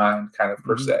left behind kind of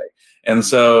per se. And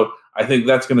so I think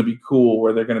that's going to be cool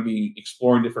where they're going to be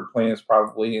exploring different planets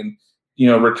probably and,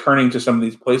 returning to some of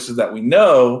these places that we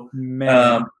know.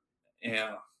 Man.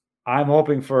 Yeah. I'm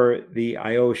hoping for the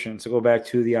Iosians to go back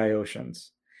to the Iosians.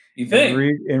 You think?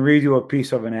 And redo a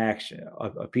piece of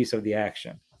a piece of the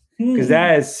action. Because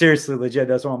that is seriously legit.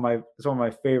 That's one of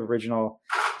my favorite original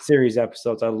series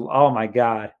episodes. Oh my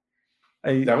God.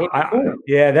 That would be cool.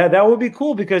 Yeah, that would be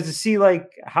cool because to see like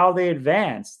how they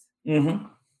advanced. Mm-hmm.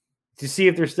 To see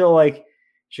if they're still like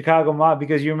Chicago Mob,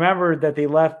 because you remember that they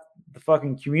left the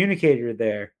fucking communicator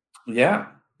there. Yeah.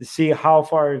 To see how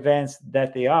far advanced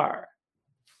that they are.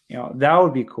 That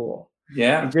would be cool.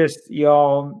 Yeah. And just,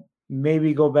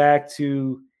 maybe go back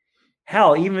to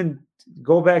even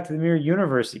go back to the mirror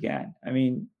universe again.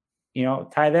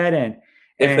 Tie that in.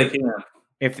 If they can.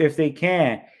 If they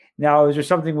can. Now, is there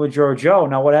something with Georgiou?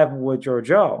 Now, what happened with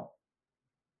Georgiou?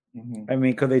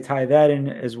 Mm-hmm. Could they tie that in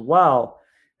as well?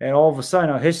 And all of a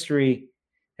sudden, history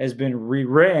has been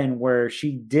rewritten where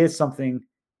she did something,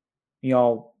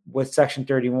 with Section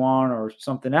 31 or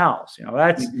something else.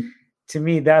 That's to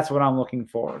me, that's what I'm looking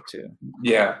forward to.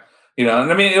 Yeah.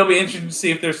 It'll be interesting to see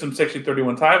if there's some Section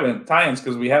 31 tie-ins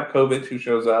because we have COVID who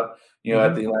shows up,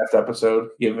 at the last episode,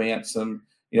 give Vance some,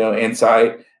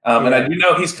 insight. And I do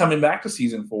know he's coming back to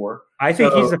season 4. I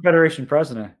think he's the Federation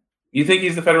president. You think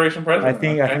he's the Federation president? I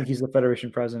think he's the Federation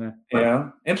president. Yeah,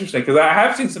 interesting. Because I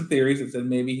have seen some theories that said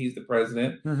maybe he's the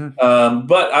president.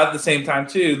 But at the same time,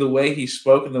 too, the way he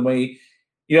spoke and the way,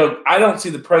 I don't see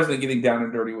the president getting down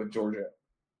and dirty with Georgia.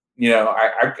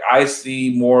 I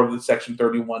see more of the Section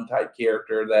 31 type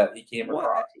character that he came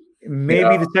across.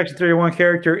 Maybe the Section 31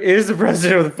 character is the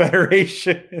president of the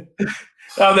Federation.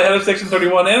 I'm the head of Section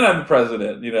 31 and I'm the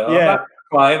president. I'm not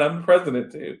fine. I'm the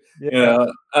president too. Yeah.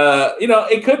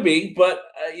 It could be, but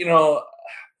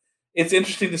it's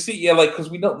interesting to see. Yeah, like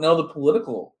because we don't know the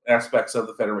political aspects of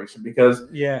the Federation because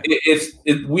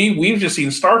we've just seen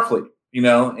Starfleet,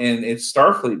 and it's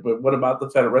Starfleet. But what about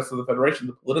the rest of the Federation?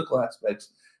 The political aspects.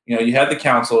 You had the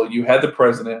council, you had the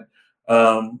president.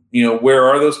 Where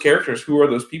are those characters? Who are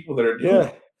those people that are doing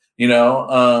it?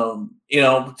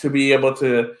 To be able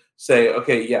to say,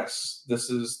 okay, yes,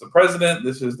 this is the president,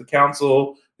 this is the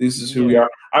council, this is who we are.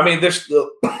 There's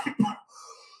still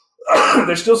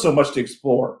there's still so much to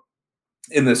explore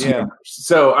in this universe.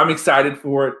 So I'm excited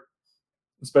for it,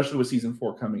 especially with season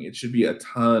 4 coming. It should be a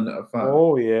ton of fun.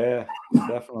 Oh yeah,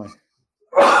 definitely.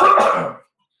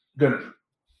 Good.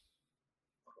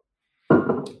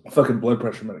 fucking blood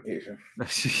pressure medication.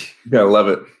 You gotta love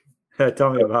it.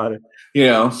 Tell me about it. You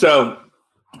know, so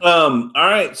all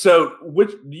right. So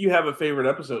do you have a favorite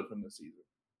episode from this season?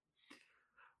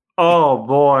 Oh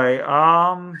boy.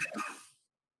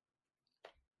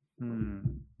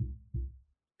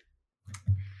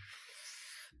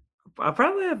 I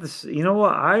probably have this. You know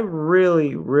what? I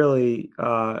really, really,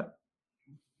 I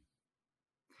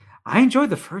enjoyed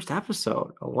the first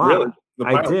episode a lot. Really? The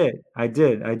I pilot?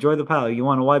 did. I enjoyed the pilot. You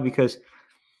want to know why? Because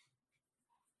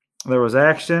there was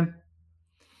action,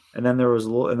 and then there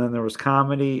was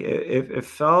comedy. It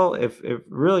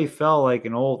really felt like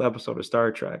an old episode of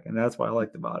Star Trek, and that's what I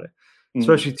liked about it.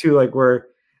 Especially too, like where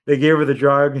they gave her the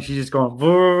drug and she's just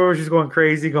going, she's going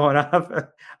crazy, going off.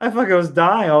 I fucking was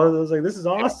dying. I was like, this is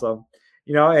awesome,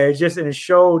 you know. And it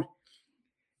showed,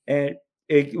 and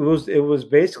it was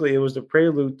the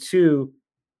prelude to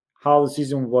how the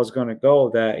season was going to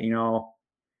go. That, you know,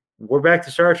 we're back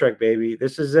to Star Trek, baby.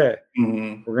 This is it.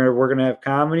 Mm-hmm. We're gonna have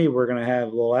comedy. We're gonna have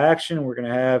a little action. We're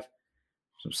gonna have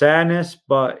some sadness,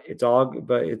 but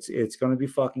it's gonna be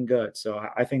fucking good. So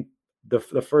I think the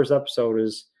first episode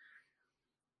is,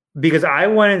 because I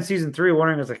went in season 3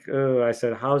 wondering, I was like, I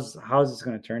said, how's this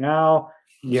going to turn out?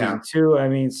 Yeah. Season 2, I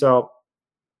mean,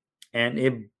 and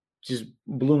it just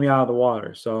blew me out of the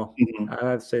water. So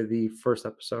I'd say the first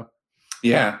episode.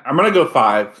 Yeah, I'm gonna go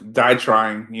 5. Die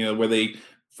Trying. You know, where they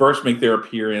first make their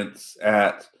appearance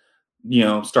at, you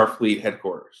know, Starfleet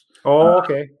headquarters. Oh,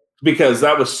 okay. Because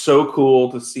that was so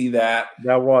cool to see that.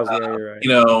 That was, yeah, you're right. You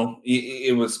know,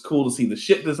 it was cool to see the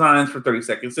ship designs for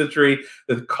 32nd Century,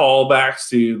 the callbacks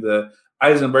to the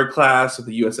Eisenberg class of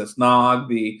the USS Nog,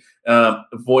 the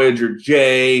Voyager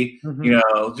J, you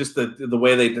know, just the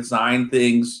way they designed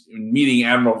things, meeting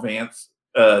Admiral Vance,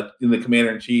 in the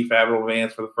Commander-in-Chief, Admiral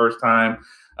Vance, for the first time.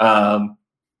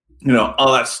 You know,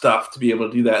 all that stuff to be able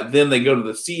to do that. Then they go to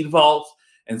the seed vault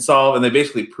and solve, and they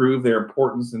basically prove their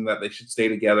importance and that they should stay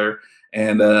together.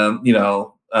 And you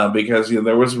know, because, you know,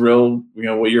 there was real, you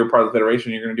know, well, you're a part of the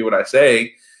Federation, you're going to do what I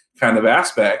say, kind of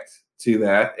aspect to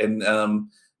that. And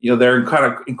you know, they're kind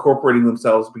of beginning to incorporate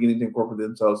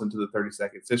themselves into the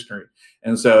 32nd century.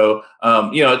 And so,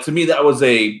 you know, to me, that was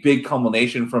a big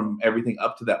culmination from everything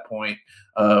up to that point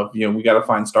of, you know, we got to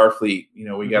find Starfleet. You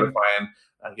know, we got to find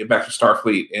get back to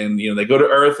Starfleet. And, you know, they go to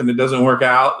Earth and it doesn't work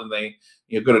out, and they,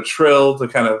 you know, go to Trill to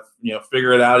kind of, you know,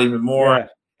 figure it out even more.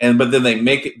 Yeah. But then they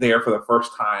make it there for the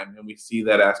first time, and we see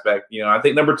that aspect. You know, I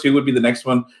think number 2 would be the next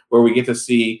one, where we get to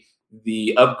see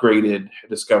the upgraded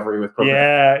Discovery with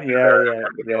program.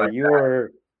 Yeah. Like you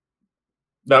were.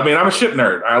 I mean, I'm a ship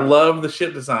nerd. I love the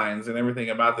ship designs and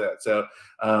everything about that. So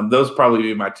those probably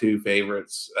be my 2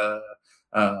 favorites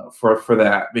for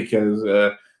that, because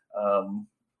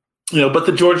you know, but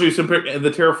the George Lucas and the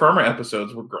Terra Firma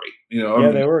episodes were great. You know,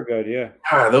 they were good. Yeah,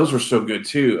 those were so good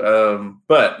too.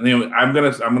 But, you know, I'm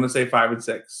gonna say 5 and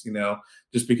 6. You know,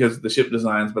 just because of the ship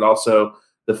designs, but also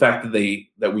the fact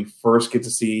that we first get to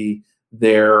see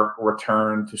their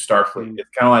return to Starfleet. It's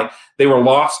kind of like they were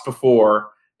lost before,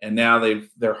 and now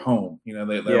they're home. You know,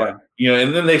 they're like, you know,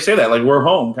 and then they say that, like, we're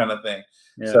home kind of thing.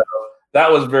 Yeah. So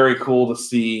that was very cool to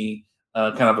see,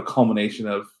 kind of a culmination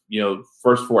of, you know,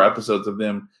 first 4 episodes of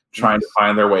them trying to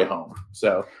find their way home.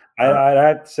 So I'd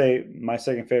have to say my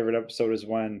second favorite episode is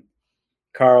when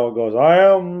Carl goes, "I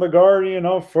am the guardian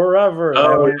of forever."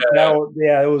 Oh,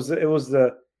 it was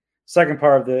the second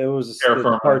part of it was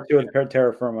the part 2 of the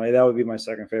Terra Firma. That would be my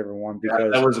second favorite one,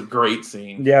 because that was a great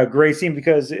scene. Yeah, great scene,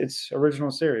 because it's original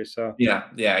series. So yeah,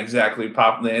 exactly.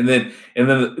 Pop, and then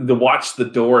the watch the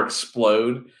door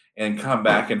explode and come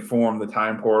back and form the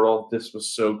time portal. This was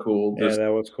so cool. Yeah,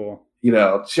 that was cool. You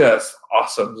know, just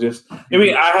awesome. I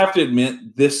mean, I have to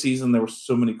admit, this season there were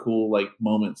so many cool, like,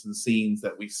 moments and scenes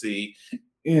that we see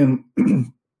in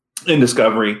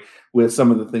Discovery with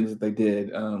some of the things that they did.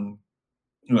 You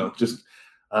know, just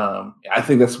I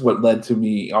think that's what led to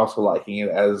me also liking it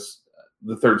as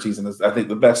the 3rd season is, I think,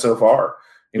 the best so far.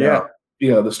 You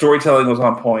know, the storytelling was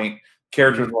on point,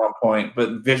 characters were on point,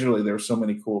 but visually there were so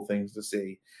many cool things to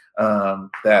see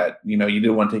that, you know, you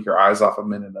didn't want to take your eyes off a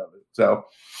minute of it. So,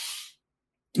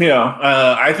 you know,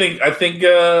 I think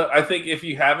if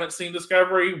you haven't seen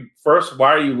Discovery, first,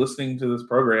 why are you listening to this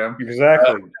program?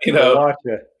 Exactly. You know,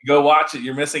 go watch it.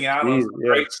 You're missing out on some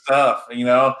great stuff. You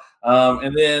know,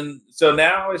 and then so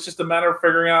now it's just a matter of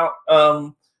figuring out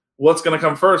what's going to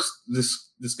come first: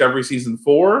 Discovery season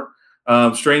 4,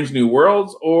 Strange New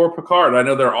Worlds, or Picard. I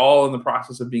know they're all in the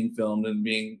process of being filmed and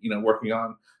being, you know, working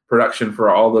on production for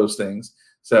all those things.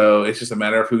 So it's just a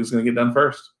matter of who's going to get done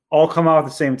first. All come out at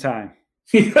the same time.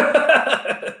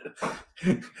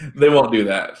 They won't do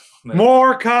that.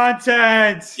 More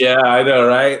content. Yeah, I know,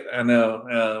 right? I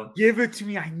know. Give it to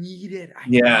me. I need it.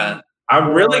 I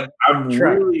more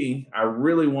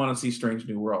really want to see Strange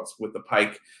New Worlds with the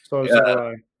Pike, So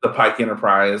the Pike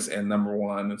Enterprise, and number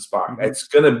 1 and Spock. Mhm. It's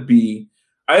gonna be.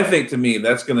 I think to me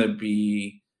that's gonna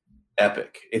be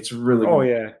epic. It's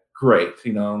really great.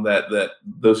 You know that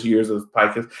those years of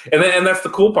Pike is, and that's the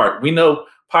cool part. We know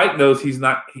Pike knows he's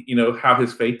not. You know how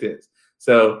his fate is.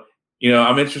 So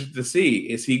I'm interested to see,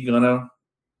 is he gonna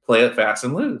play it fast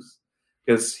and loose?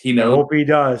 Because he knows. I hope he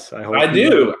does. I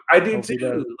do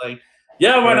too. Like,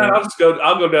 why not?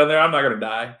 I'll go down there. I'm not gonna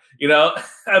die.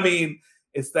 I mean,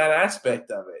 it's that aspect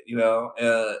of it.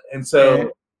 And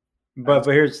so. But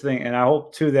here's the thing, and I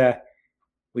hope too that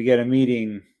we get a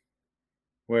meeting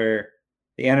where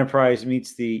the Enterprise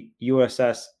meets the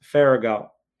USS Farragut,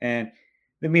 and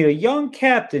they meet a young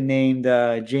captain named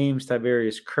James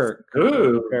Tiberius Kirk.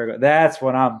 Ooh. That's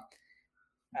what I'm.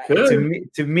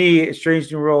 To me, Strange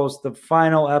New Worlds, the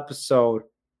final episode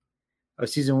of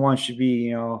season 1 should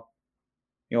be,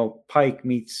 Pike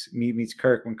meets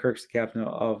Kirk when Kirk's the captain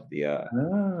of the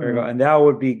Farragut, and that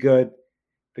would be good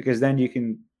because then you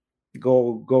can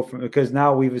go from, because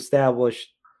now we've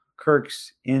established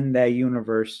Kirk's in that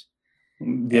universe.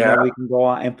 Yeah, we can go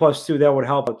on, and plus too, that would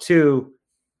help out too.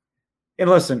 And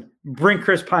listen, bring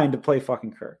Chris Pine to play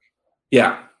fucking Kirk.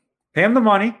 Yeah. Pay him the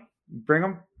money, bring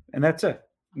him, and that's it.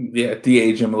 Yeah,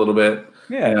 de-age him a little bit.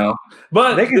 Yeah.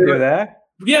 But they can do that.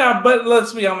 Yeah, but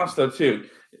let's be honest though too.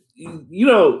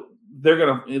 They'll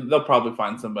probably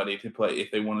find somebody to play if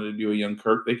they wanted to do a young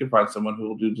Kirk. They could find someone who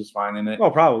will do just fine in it.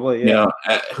 Well, probably, yeah.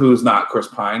 Who's not Chris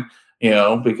Pine,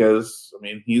 because I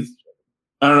mean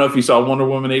I don't know if you saw Wonder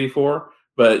Woman 84,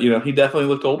 but he definitely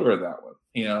looked older in that one.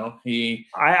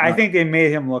 I think they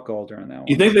made him look older in that one.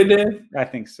 You think they did? I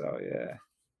think so, yeah.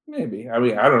 Maybe. I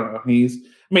mean, I don't know. He's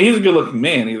a good looking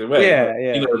man either way. Yeah, but,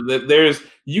 yeah.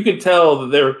 You could tell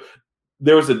that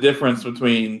there was a difference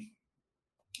between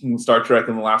Star Trek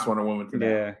and the last Wonder Woman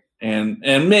today. Yeah.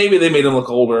 And maybe they made him look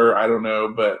older. I don't know,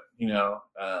 but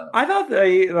I thought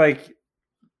they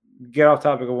get off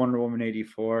topic of Wonder Woman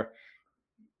 84.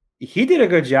 He did a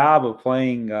good job of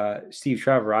playing Steve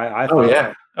Trevor. I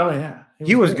thought. Oh yeah.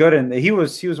 He was good in. He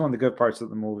was one of the good parts of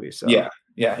the movie. So yeah.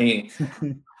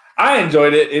 I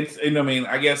enjoyed it.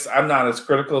 I guess I'm not as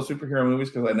critical of superhero movies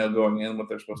because I know going in what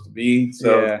they're supposed to be.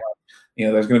 So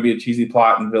there's going to be a cheesy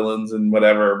plot and villains and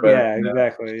whatever. But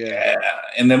exactly. Yeah.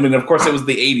 And then of course it was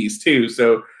the 80s too.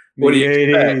 So what do you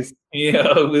expect?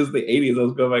 It was the 80s. I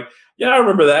was going like, I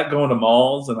remember that, going to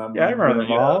malls, and I remember the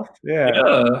malls.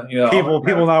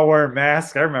 People not wearing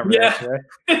masks. I remember that shit.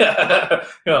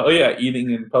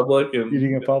 Eating in public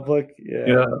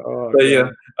Yeah.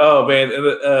 Oh man,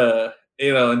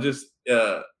 and just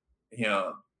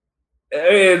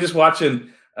just watching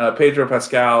Pedro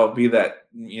Pascal be that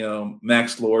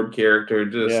Max Lord character,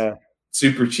 just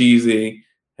super cheesy.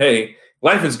 Hey,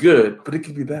 life is good, but it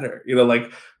could be better.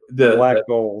 The Black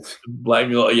Gold,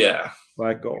 yeah.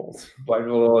 Black Gold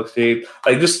exchange.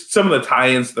 Like just some of the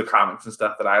tie-ins to the comics and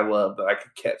stuff that I love that I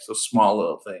could catch, those small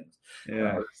little things.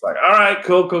 Yeah. It's like, all right,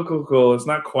 cool. It's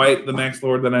not quite the Max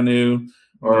Lord that I knew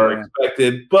or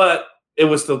expected, but it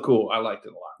was still cool. I liked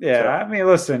it a lot. Yeah. So, I mean,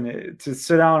 listen, to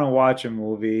sit down and watch a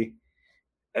movie,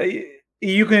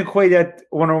 you can equate that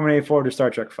Wonder Woman 84 to Star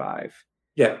Trek 5.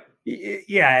 Yeah.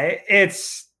 Yeah.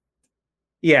 It's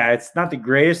not the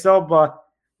greatest though, but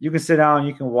you can sit down,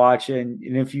 you can watch it,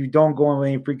 and if you don't go in with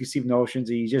any preconceived notions,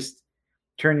 and you just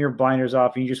turn your blinders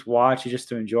off and you just watch it just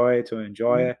to enjoy it,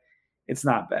 it's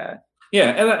not bad. Yeah,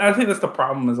 and I think that's the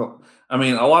problem. Is a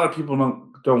lot of people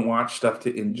don't watch stuff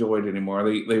to enjoy it anymore.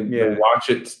 They watch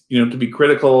it, to be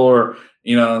critical, or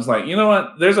it's like, you know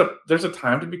what? There's a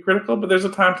time to be critical, but there's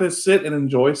a time to sit and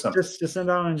enjoy something. Just sit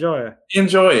down and enjoy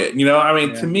it.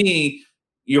 To me,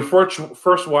 your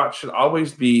first watch should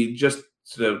always be just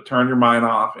to turn your mind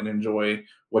off and enjoy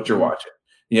what you're watching.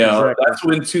 Exactly. That's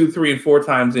when 2, 3, and 4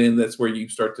 times in, that's where you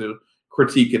start to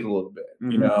critique it a little bit.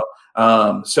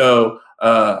 I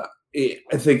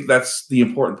think that's the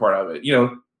important part of it.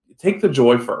 Take the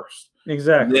joy first,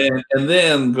 exactly, and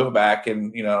then go back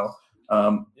and will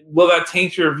that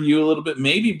taint your view a little bit?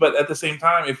 Maybe, but at the same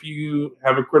time, if you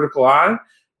have a critical eye,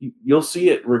 you'll see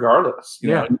it regardless.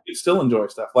 You know, you can still enjoy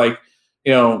stuff like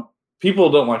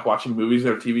people don't like watching movies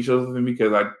or TV shows with me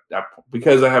because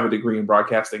I have a degree in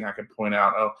broadcasting. I can point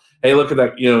out, oh, hey, look at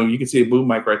that. You can see a boom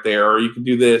mic right there, or you can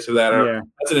do this or that. Or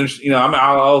that's an interesting.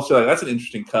 I'll also like that's an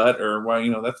interesting cut, or why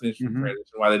that's an interesting transition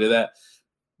why they did that.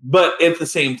 But at the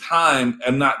same time,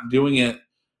 I'm not doing it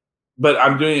but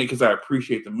I'm doing it because I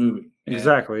appreciate the movie. And,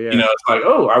 Exactly. Yeah. You know, it's like,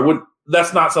 oh,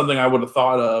 that's not something I would have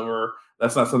thought of, or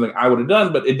that's not something I would have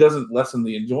done, but it doesn't lessen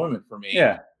the enjoyment for me.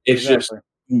 Yeah. It's exactly. just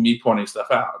me pointing stuff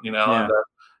out, you know,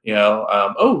 Yeah.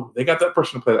 and, oh, they got that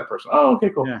person to play that person. Oh, okay,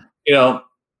 cool. Yeah. You know,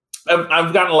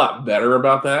 I've gotten a lot better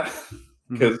about that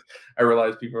because I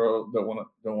realize people don't want to,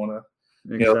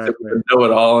 Exactly. know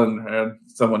it all and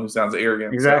someone who sounds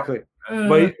arrogant. Exactly. So,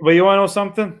 But you want to know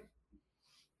something?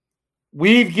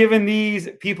 We've given these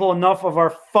people enough of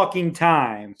our fucking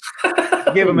time.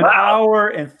 Give them an hour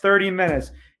and 30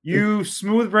 minutes. You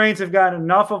smooth brains have got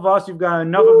enough of us. You've got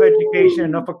enough of education,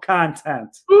 enough of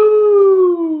content.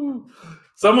 Woo!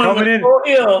 Someone Coming in. full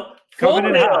heel.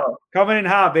 Coming in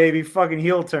hot, baby. Fucking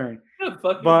heel turn.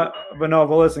 But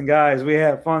listen, guys, we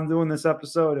had fun doing this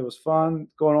episode. It was fun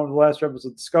going over the last episode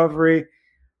of Discovery.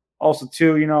 Also,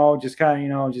 too, just kind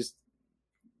of, just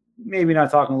maybe not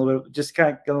talking a little bit, just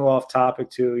kind of get a little off topic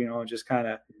too, just kind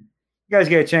of, you guys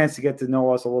get a chance to get to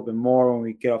know us a little bit more when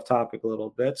we get off topic a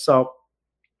little bit. So,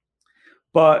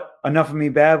 but enough of me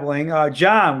babbling.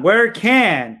 John, where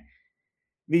can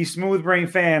these Smooth Brain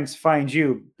fans find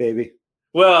you, baby?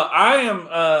 Well, I am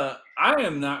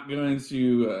not going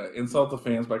to insult the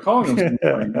fans by calling them Smooth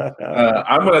Brain.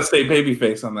 I'm going to say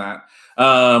babyface on that.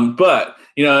 But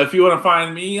if you want to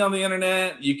find me on the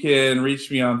internet, you can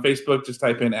reach me on Facebook. Just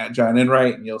type in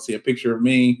 @JohnEnright, and you'll see a picture of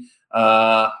me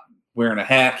wearing a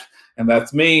hat, and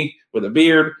that's me with a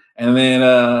beard. And then,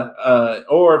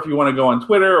 or if you want to go on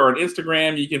Twitter or on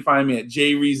Instagram, you can find me at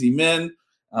JReezyMen,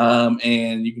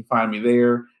 and you can find me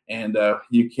there, and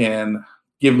you can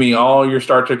give me all your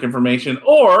Star Trek information.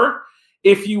 Or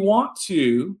if you want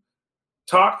to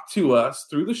talk to us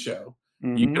through the show,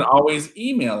 you can always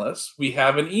email us. We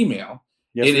have an email.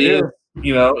 Yes, it is.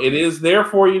 It is there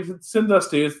for you to send us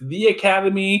to. It's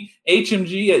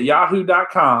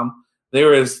theacademyhmg@yahoo.com.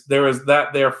 There is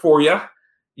that there for you.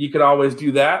 You can always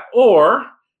do that. Or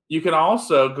you can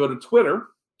also go to Twitter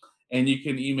and you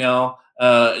can email.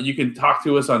 You can talk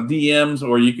to us on DMs,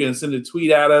 or you can send a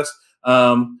tweet at us.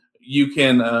 You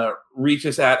can reach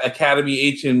us at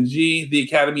Academy HMG, the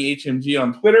Academy HMG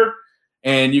on Twitter.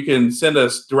 And you can send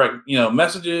us direct,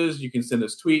 messages. You can send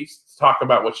us tweets, talk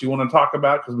about what you want to talk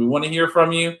about, because we want to hear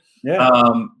from you. Yeah.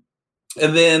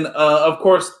 And then, of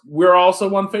course, we're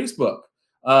also on Facebook.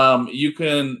 You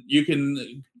can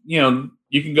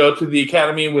go to the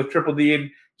Academy with Triple D and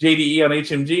JDE on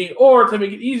HMG, or to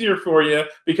make it easier for you,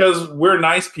 because we're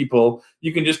nice people,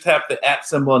 you can just tap the @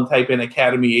 symbol and type in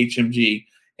Academy HMG.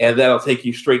 And that'll take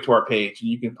you straight to our page. And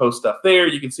you can post stuff there.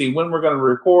 You can see when we're going to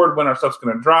record, when our stuff's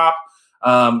going to drop.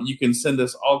 You can send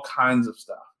us all kinds of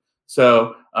stuff.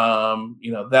 So,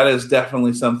 that is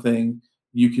definitely something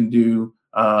you can do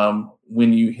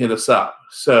when you hit us up.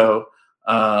 So,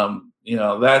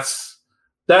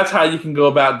 that's how you can go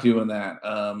about doing that,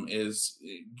 is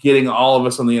getting all of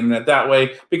us on the internet that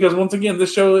way. Because once again,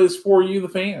 this show is for you, the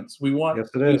fans. We want Yes,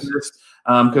 it is. this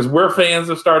because we're fans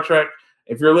of Star Trek.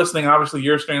 If you're listening, obviously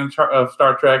you're a fan of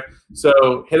Star Trek.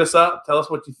 So hit us up. Tell us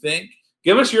what you think.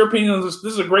 Give us your opinion on this.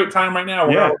 This is a great time right now.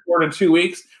 We're going to record in 2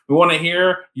 weeks. We want to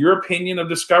hear your opinion of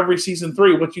Discovery Season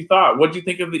 3. What you thought. What do you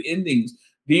think of the endings?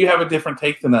 Do you have a different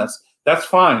take than us? That's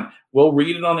fine. We'll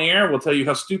read it on the air. We'll tell you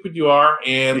how stupid you are,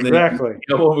 and then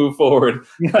we'll move forward.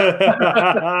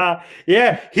 Yeah,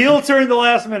 heel turn the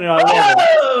last minute. I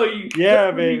love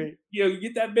it. Baby. You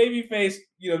get that baby face,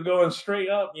 going straight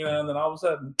up, and then all of a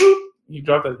sudden, boop, you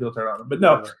drop that heel turn on them. But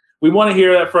no, we want to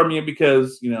hear that from you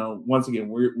because, once again,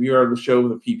 we are the show of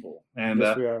the people. And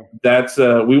that's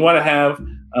we want to have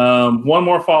one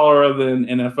more follower than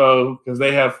NFO, because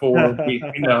they have 4.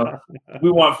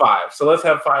 We want 5. So let's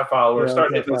have 5 followers.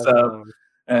 Start hitting us up.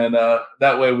 And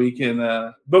that way we can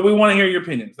but we want to hear your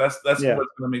opinions. That's what's going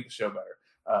to make the show better,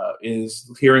 is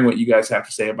hearing what you guys have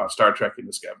to say about Star Trek and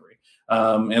Discovery.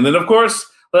 And then, of course,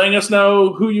 letting us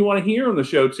know who you want to hear on the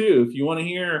show, too. If you want to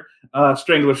hear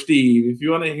Strangler Steve, if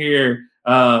you want to hear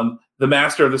the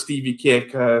master of the Stevie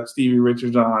Kick, Stevie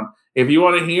Richards on, if you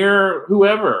want to hear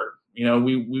whoever,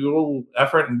 we will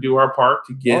effort and do our part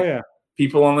to get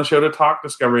people on the show to talk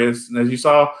Discovery. As you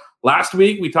saw last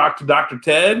week, we talked to Dr.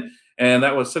 Ted, and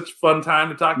that was such a fun time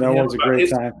to talk to him about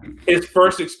his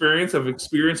first experience of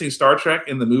experiencing Star Trek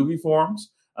in the movie forms.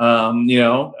 How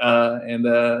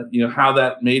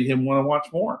that made him want to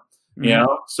watch more.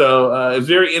 So it's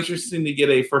very interesting to get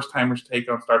a first timer's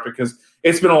take on Star Trek, because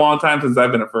it's been a long time since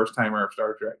I've been a first timer of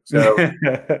Star Trek. So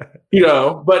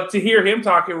but to hear him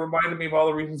talk, it reminded me of all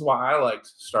the reasons why I liked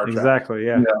Star Trek. Exactly,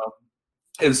 yeah.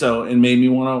 And so it made me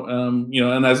want to,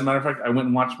 and as a matter of fact, I went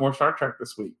and watched more Star Trek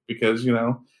this week because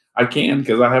I can,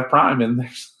 because I have Prime, and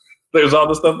there's all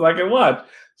the stuff that I can watch.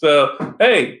 So,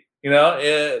 hey,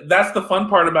 that's the fun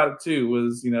part about it too,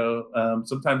 was,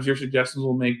 sometimes your suggestions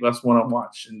will make us want to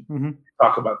watch and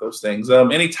talk about those things.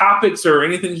 Any topics or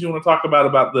anything you want to talk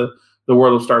about the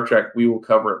world of Star Trek, we will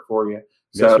cover it for you.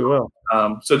 So, yes, we will.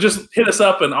 So just hit us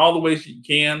up in all the ways you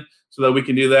can so that we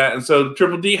can do that. And so,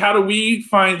 Triple D, how do we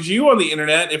find you on the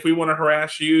internet if we want to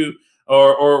harass you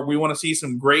or we want to see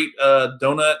some great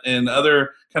donut and other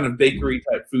kind of bakery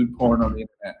type food porn on the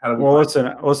internet? How do we listen,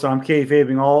 I'm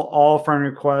kayfabing all friend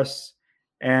requests,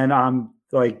 and I'm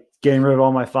like getting rid of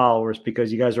all my followers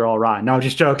because you guys are all rotten. No,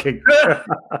 just joking.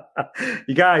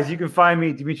 You guys, you can find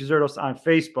me, Dimitri Zerdos, on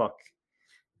Facebook.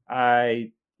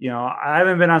 I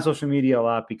haven't been on social media a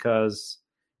lot because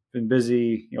I've been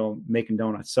busy, making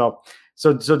donuts. So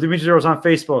Dimitri Zerdos on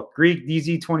Facebook, Greek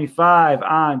DZ25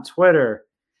 on Twitter.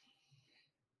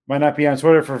 Might not be on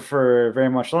Twitter for very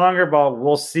much longer, but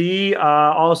we'll see.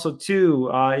 Also, too,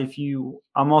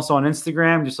 I'm also on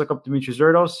Instagram. Just look up Dimitri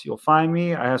Zerdos. You'll find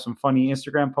me. I have some funny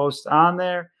Instagram posts on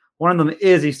there. One of them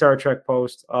is a Star Trek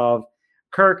post of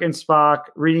Kirk and Spock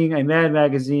reading a Mad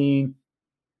magazine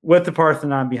with the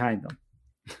Parthenon behind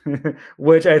them,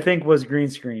 which I think was green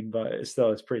screen, but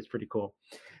still, it's pretty cool.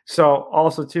 So,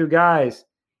 also, too, guys,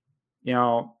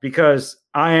 because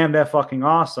I am that fucking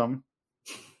awesome.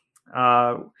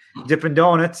 Dippin'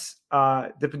 Donuts,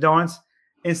 Instagram,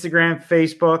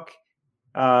 Facebook,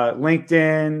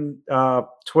 LinkedIn,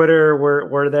 Twitter.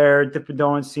 We're there. Dippin'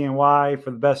 Donuts CNY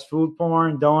for the best food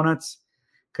porn donuts.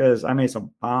 Because I made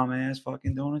some bomb ass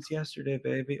fucking donuts yesterday,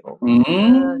 baby.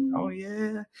 Oh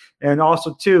yeah. And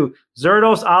also too,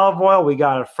 Zerdos olive oil. We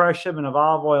got a fresh shipment of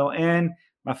olive oil in.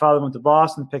 My father went to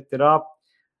Boston, picked it up.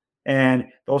 And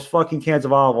those fucking cans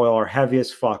of olive oil are heavy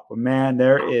as fuck. But, man,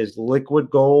 there is liquid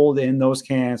gold in those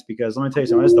cans because let me tell you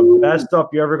something. It's the best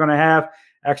stuff you're ever going to have.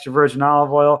 Extra virgin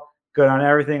olive oil, good on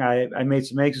everything. I made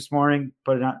some eggs this morning,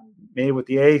 put it on, made it with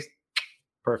the eggs.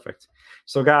 Perfect.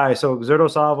 So, guys,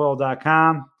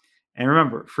 ZerdosOliveOil.com. And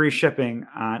remember, free shipping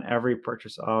on every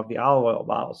purchase of the olive oil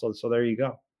bottle. So there you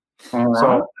go. All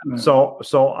right.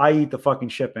 So I eat the fucking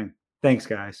shipping. Thanks,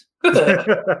 guys. But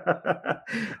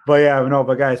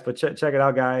check it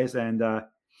out, guys. And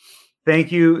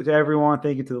thank you to everyone.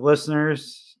 Thank you to the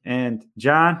listeners. And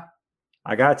John,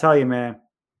 I got to tell you, man,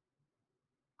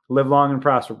 live long and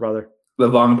prosper, brother.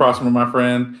 Live long and prosper, my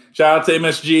friend. Shout out to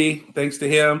MSG. Thanks to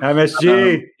him.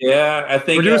 MSG. I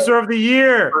think Producer of the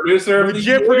year. Producer of the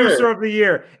year. Producer of the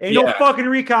year. Ain't no fucking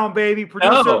recount, baby.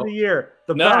 Producer of the year.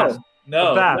 The best.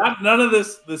 No, none of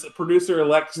this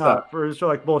producer-elect stuff. Producer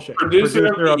like bullshit. Producer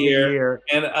of the year.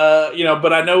 And,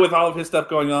 but I know with all of his stuff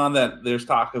going on that there's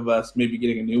talk of us maybe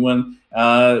getting a new one.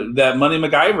 That Money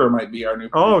MacGyver might be our new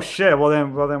producer. Oh, shit. Well,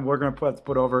 then we're going to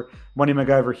put over Money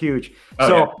MacGyver huge.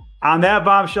 On that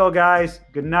bombshell, guys,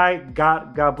 good night.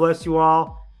 God bless you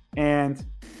all. And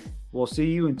we'll see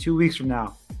you in 2 weeks from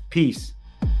now. Peace.